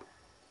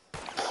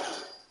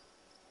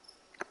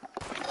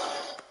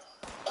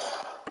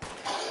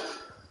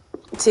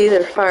 See,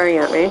 they're firing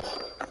at me.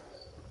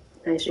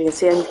 As you can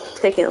see, I'm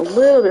taking a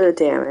little bit of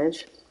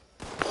damage.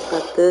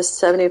 But this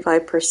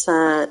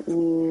 75%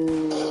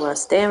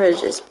 less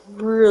damage is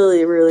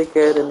really, really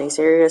good in these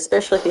areas,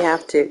 especially if you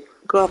have to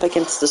go up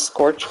against the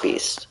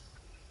scorchbeast.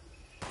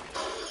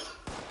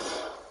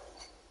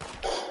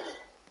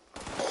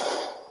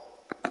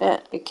 Yeah,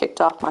 it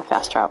kicked off my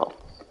fast travel.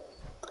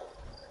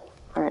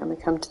 Alright, I'm going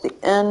to come to the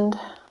end.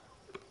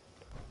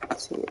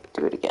 Let's see,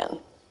 do it again.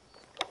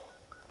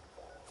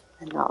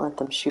 And not let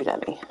them shoot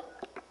at me.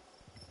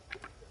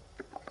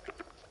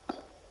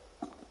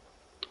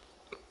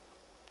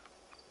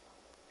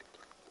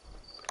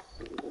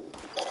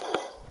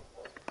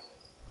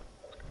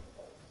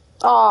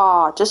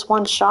 Oh, just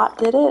one shot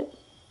did it?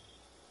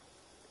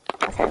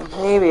 Okay,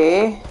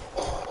 maybe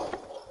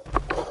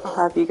I'll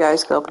have you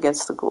guys go up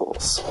against the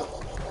ghouls.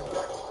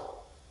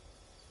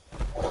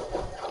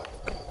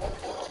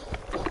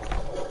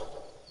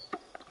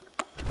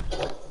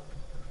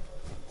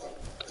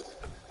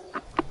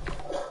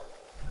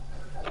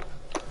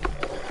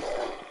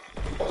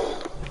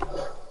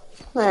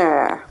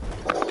 There.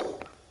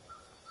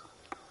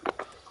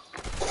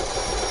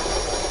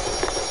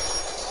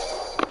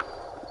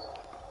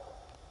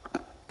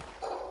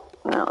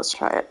 Now let's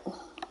try it.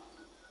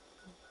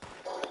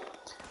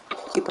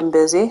 Keep them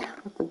busy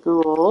with the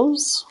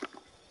ghouls.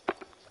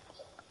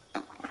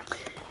 You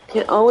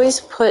can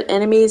always put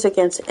enemies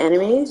against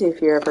enemies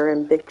if you're ever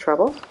in big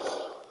trouble.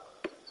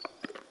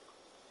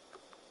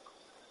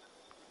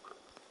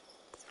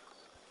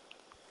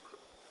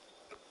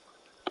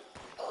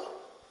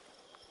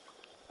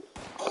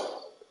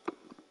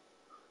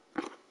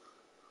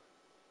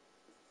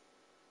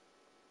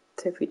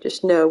 So if you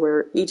just know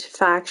where each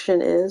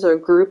faction is or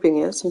grouping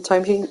is,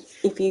 sometimes you,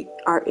 if you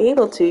are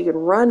able to, you can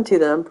run to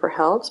them for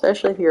help,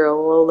 especially if you're a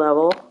low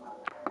level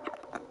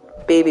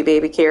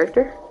baby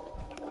character.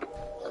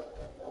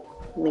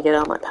 Let me get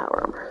out my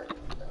power armor.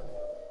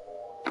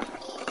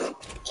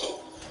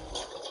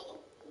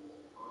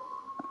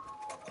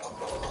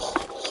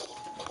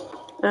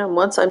 And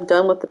once I'm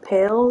done with the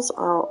PAILS,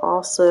 I'll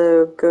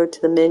also go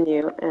to the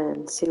menu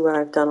and see what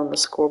I've done on the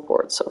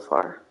scoreboard so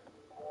far.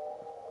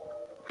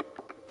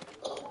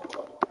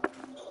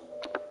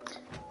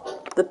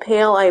 The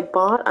pail I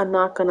bought, I'm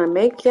not going to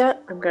make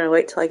yet. I'm going to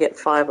wait till I get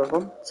 5 of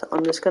them. So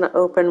I'm just going to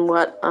open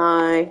what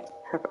I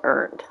have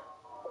earned.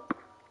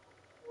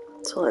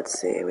 So let's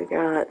see, we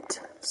got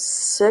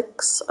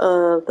 6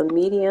 of the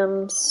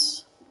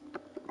mediums,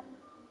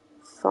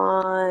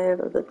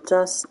 5 of the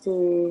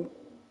dusty,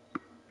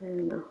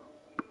 and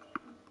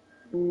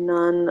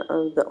none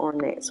of the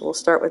ornate. So we'll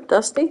start with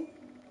dusty.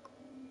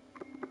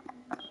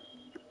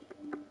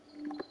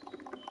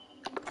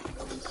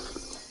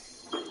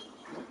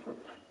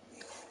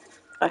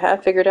 I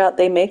have figured out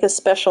they make a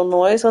special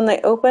noise when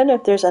they open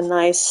if there's a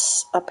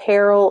nice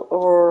apparel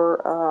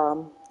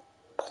or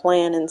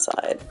plan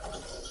inside.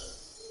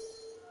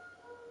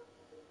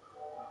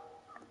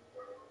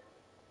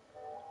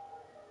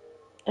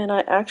 And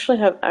I have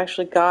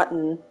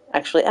gotten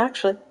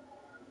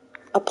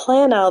a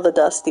plan out of the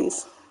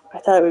dusties. I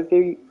thought it would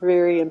be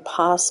very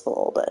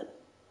impossible, but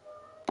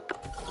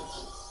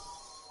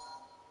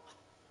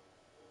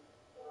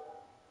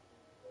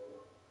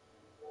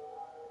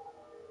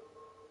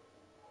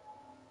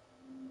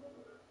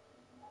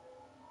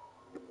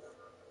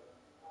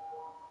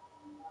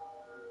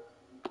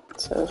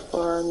so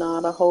far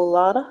not a whole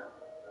lotta.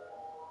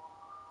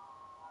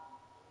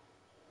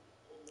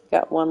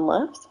 Got 1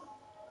 left.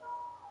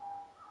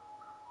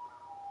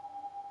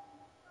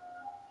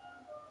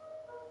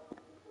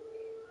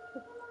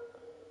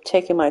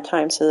 Taking my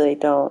time so they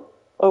don't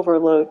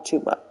overload too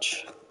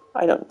much.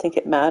 I don't think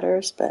it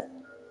matters, but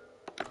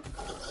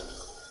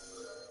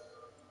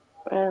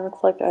and it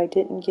looks like I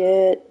didn't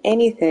get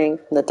anything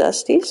from the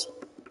dusties.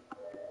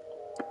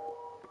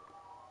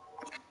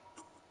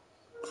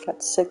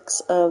 Got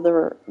 6 of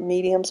the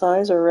medium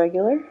size or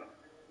regular.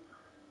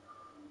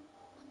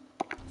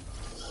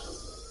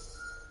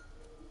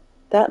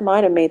 That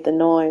might have made the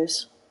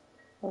noise.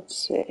 Let's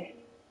see.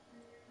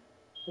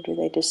 Or do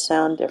they just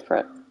sound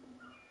different?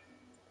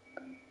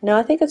 No,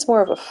 I think it's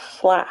more of a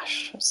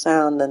flash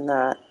sound than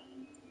that.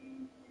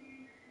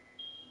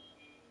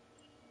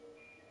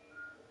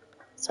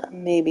 So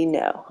maybe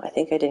no. I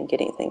think I didn't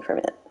get anything from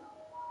it.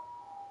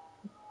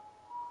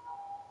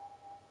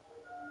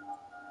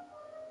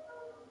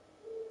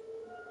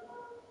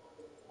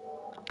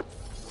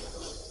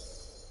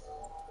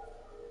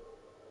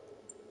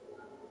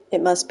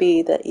 It must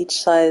be that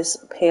each size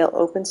pail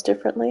opens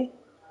differently.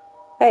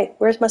 Hey,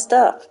 where's my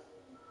stuff?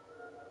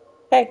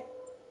 Hey.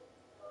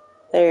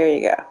 There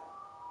you go.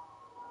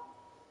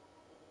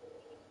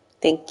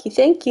 Thank you,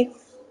 thank you.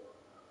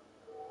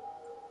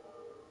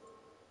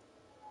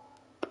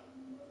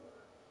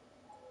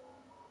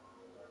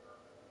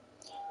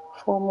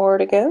 Four more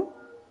to go.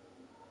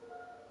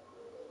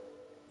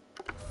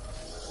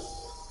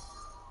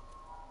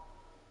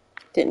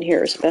 Didn't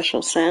hear a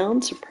special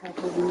sound, so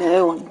probably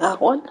no on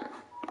that one.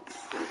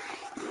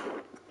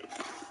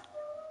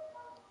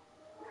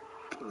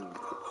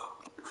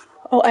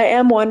 Oh, I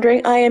am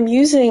wondering, I am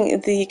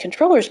using the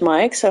controller's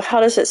mic, so how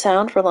does it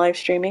sound for live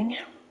streaming?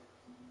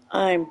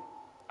 I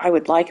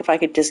would like if I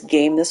could just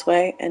game this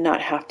way and not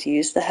have to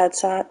use the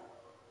headset.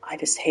 I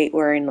just hate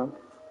wearing them.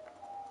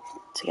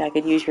 So yeah, I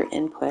could use your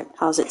input.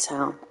 How's it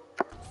sound?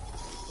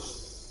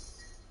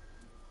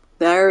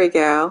 There we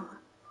go.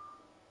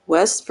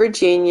 West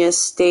Virginia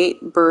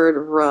State Bird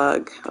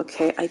Rug.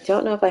 Okay, I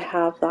don't know if I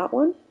have that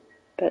one,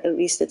 but at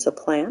least it's a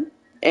plan.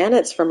 And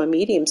it's from a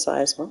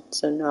medium-sized one,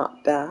 so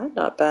not bad.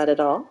 Not bad at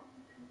all.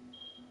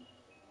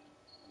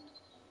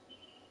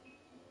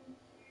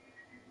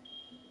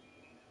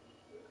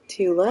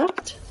 Two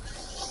left.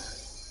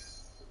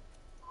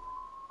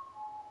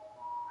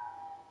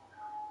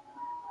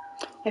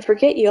 I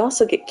forget you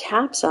also get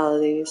caps out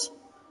of these.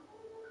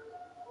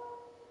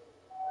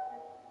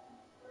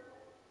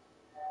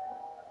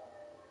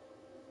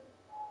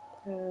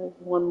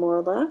 One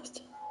more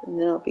left, and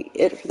then that'll be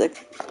it for the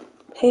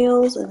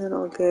pails, and then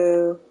I'll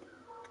go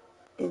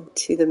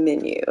into the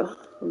menu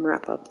and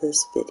wrap up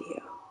this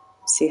video.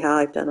 See how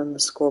I've done on the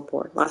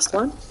scoreboard. Last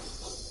one.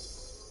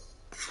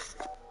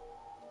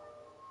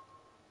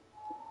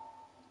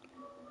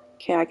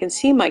 Okay, I can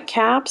see my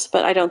caps,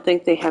 but I don't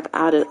think they have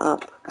added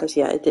up, because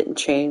yeah, it didn't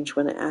change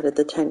when it added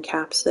the 10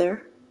 caps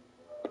there.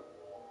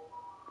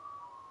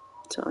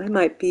 So I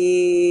might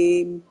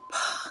be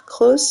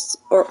close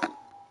or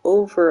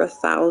over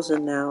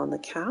 1,000 now on the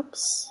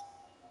caps.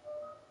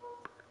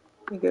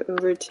 We go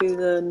over to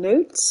the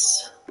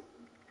notes.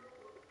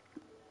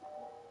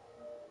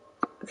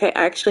 Okay,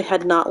 I actually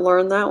had not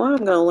learned that one.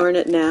 I'm going to learn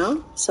it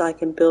now so I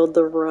can build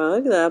the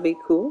rug. That'll be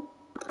cool.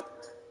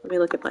 Let me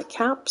look at my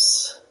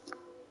caps.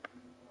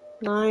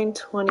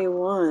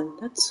 921.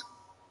 That's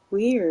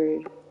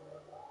weird.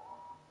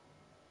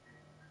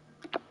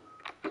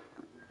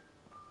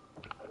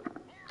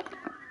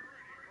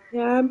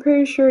 Yeah, I'm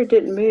pretty sure it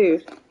didn't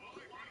move.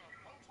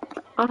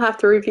 I'll have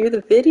to review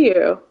the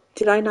video.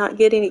 Did I not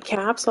get any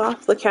caps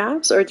off the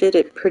caps, or did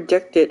it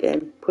predict it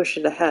and push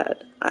it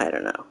ahead? I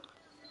don't know.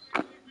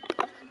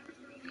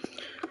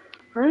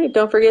 Alright,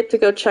 don't forget to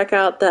go check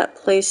out that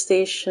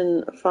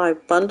PlayStation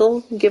 5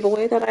 bundle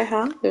giveaway that I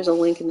have. There's a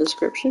link in the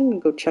description. You can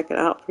go check it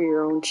out for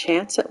your own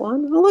chance at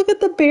one. Oh, look at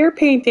the bear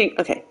painting.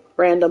 Okay,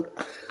 random.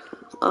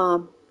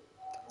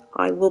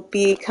 I will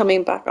be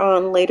coming back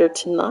on later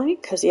tonight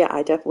because, yeah,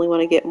 I definitely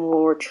want to get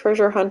more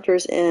treasure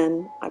hunters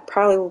in. I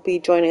probably will be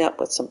joining up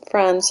with some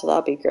friends, so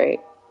that'll be great.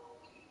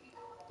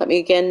 Let me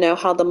again know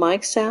how the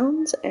mic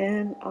sounds,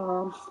 and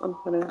I'm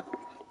going to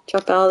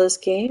jump out of this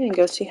game and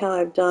go see how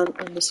I've done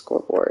on the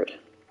scoreboard.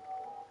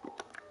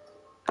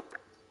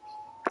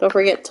 Don't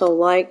forget to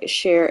like,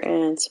 share,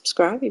 and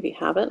subscribe if you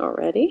haven't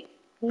already.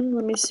 And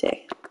let me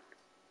see.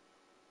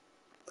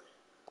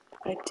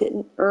 I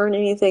didn't earn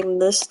anything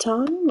this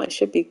time. I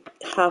should be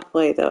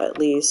halfway, though, at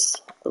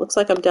least. It looks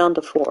like I'm down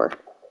to 4.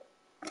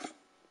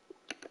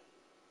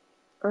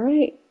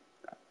 Alright.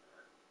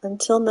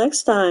 Until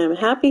next time,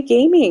 happy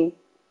gaming!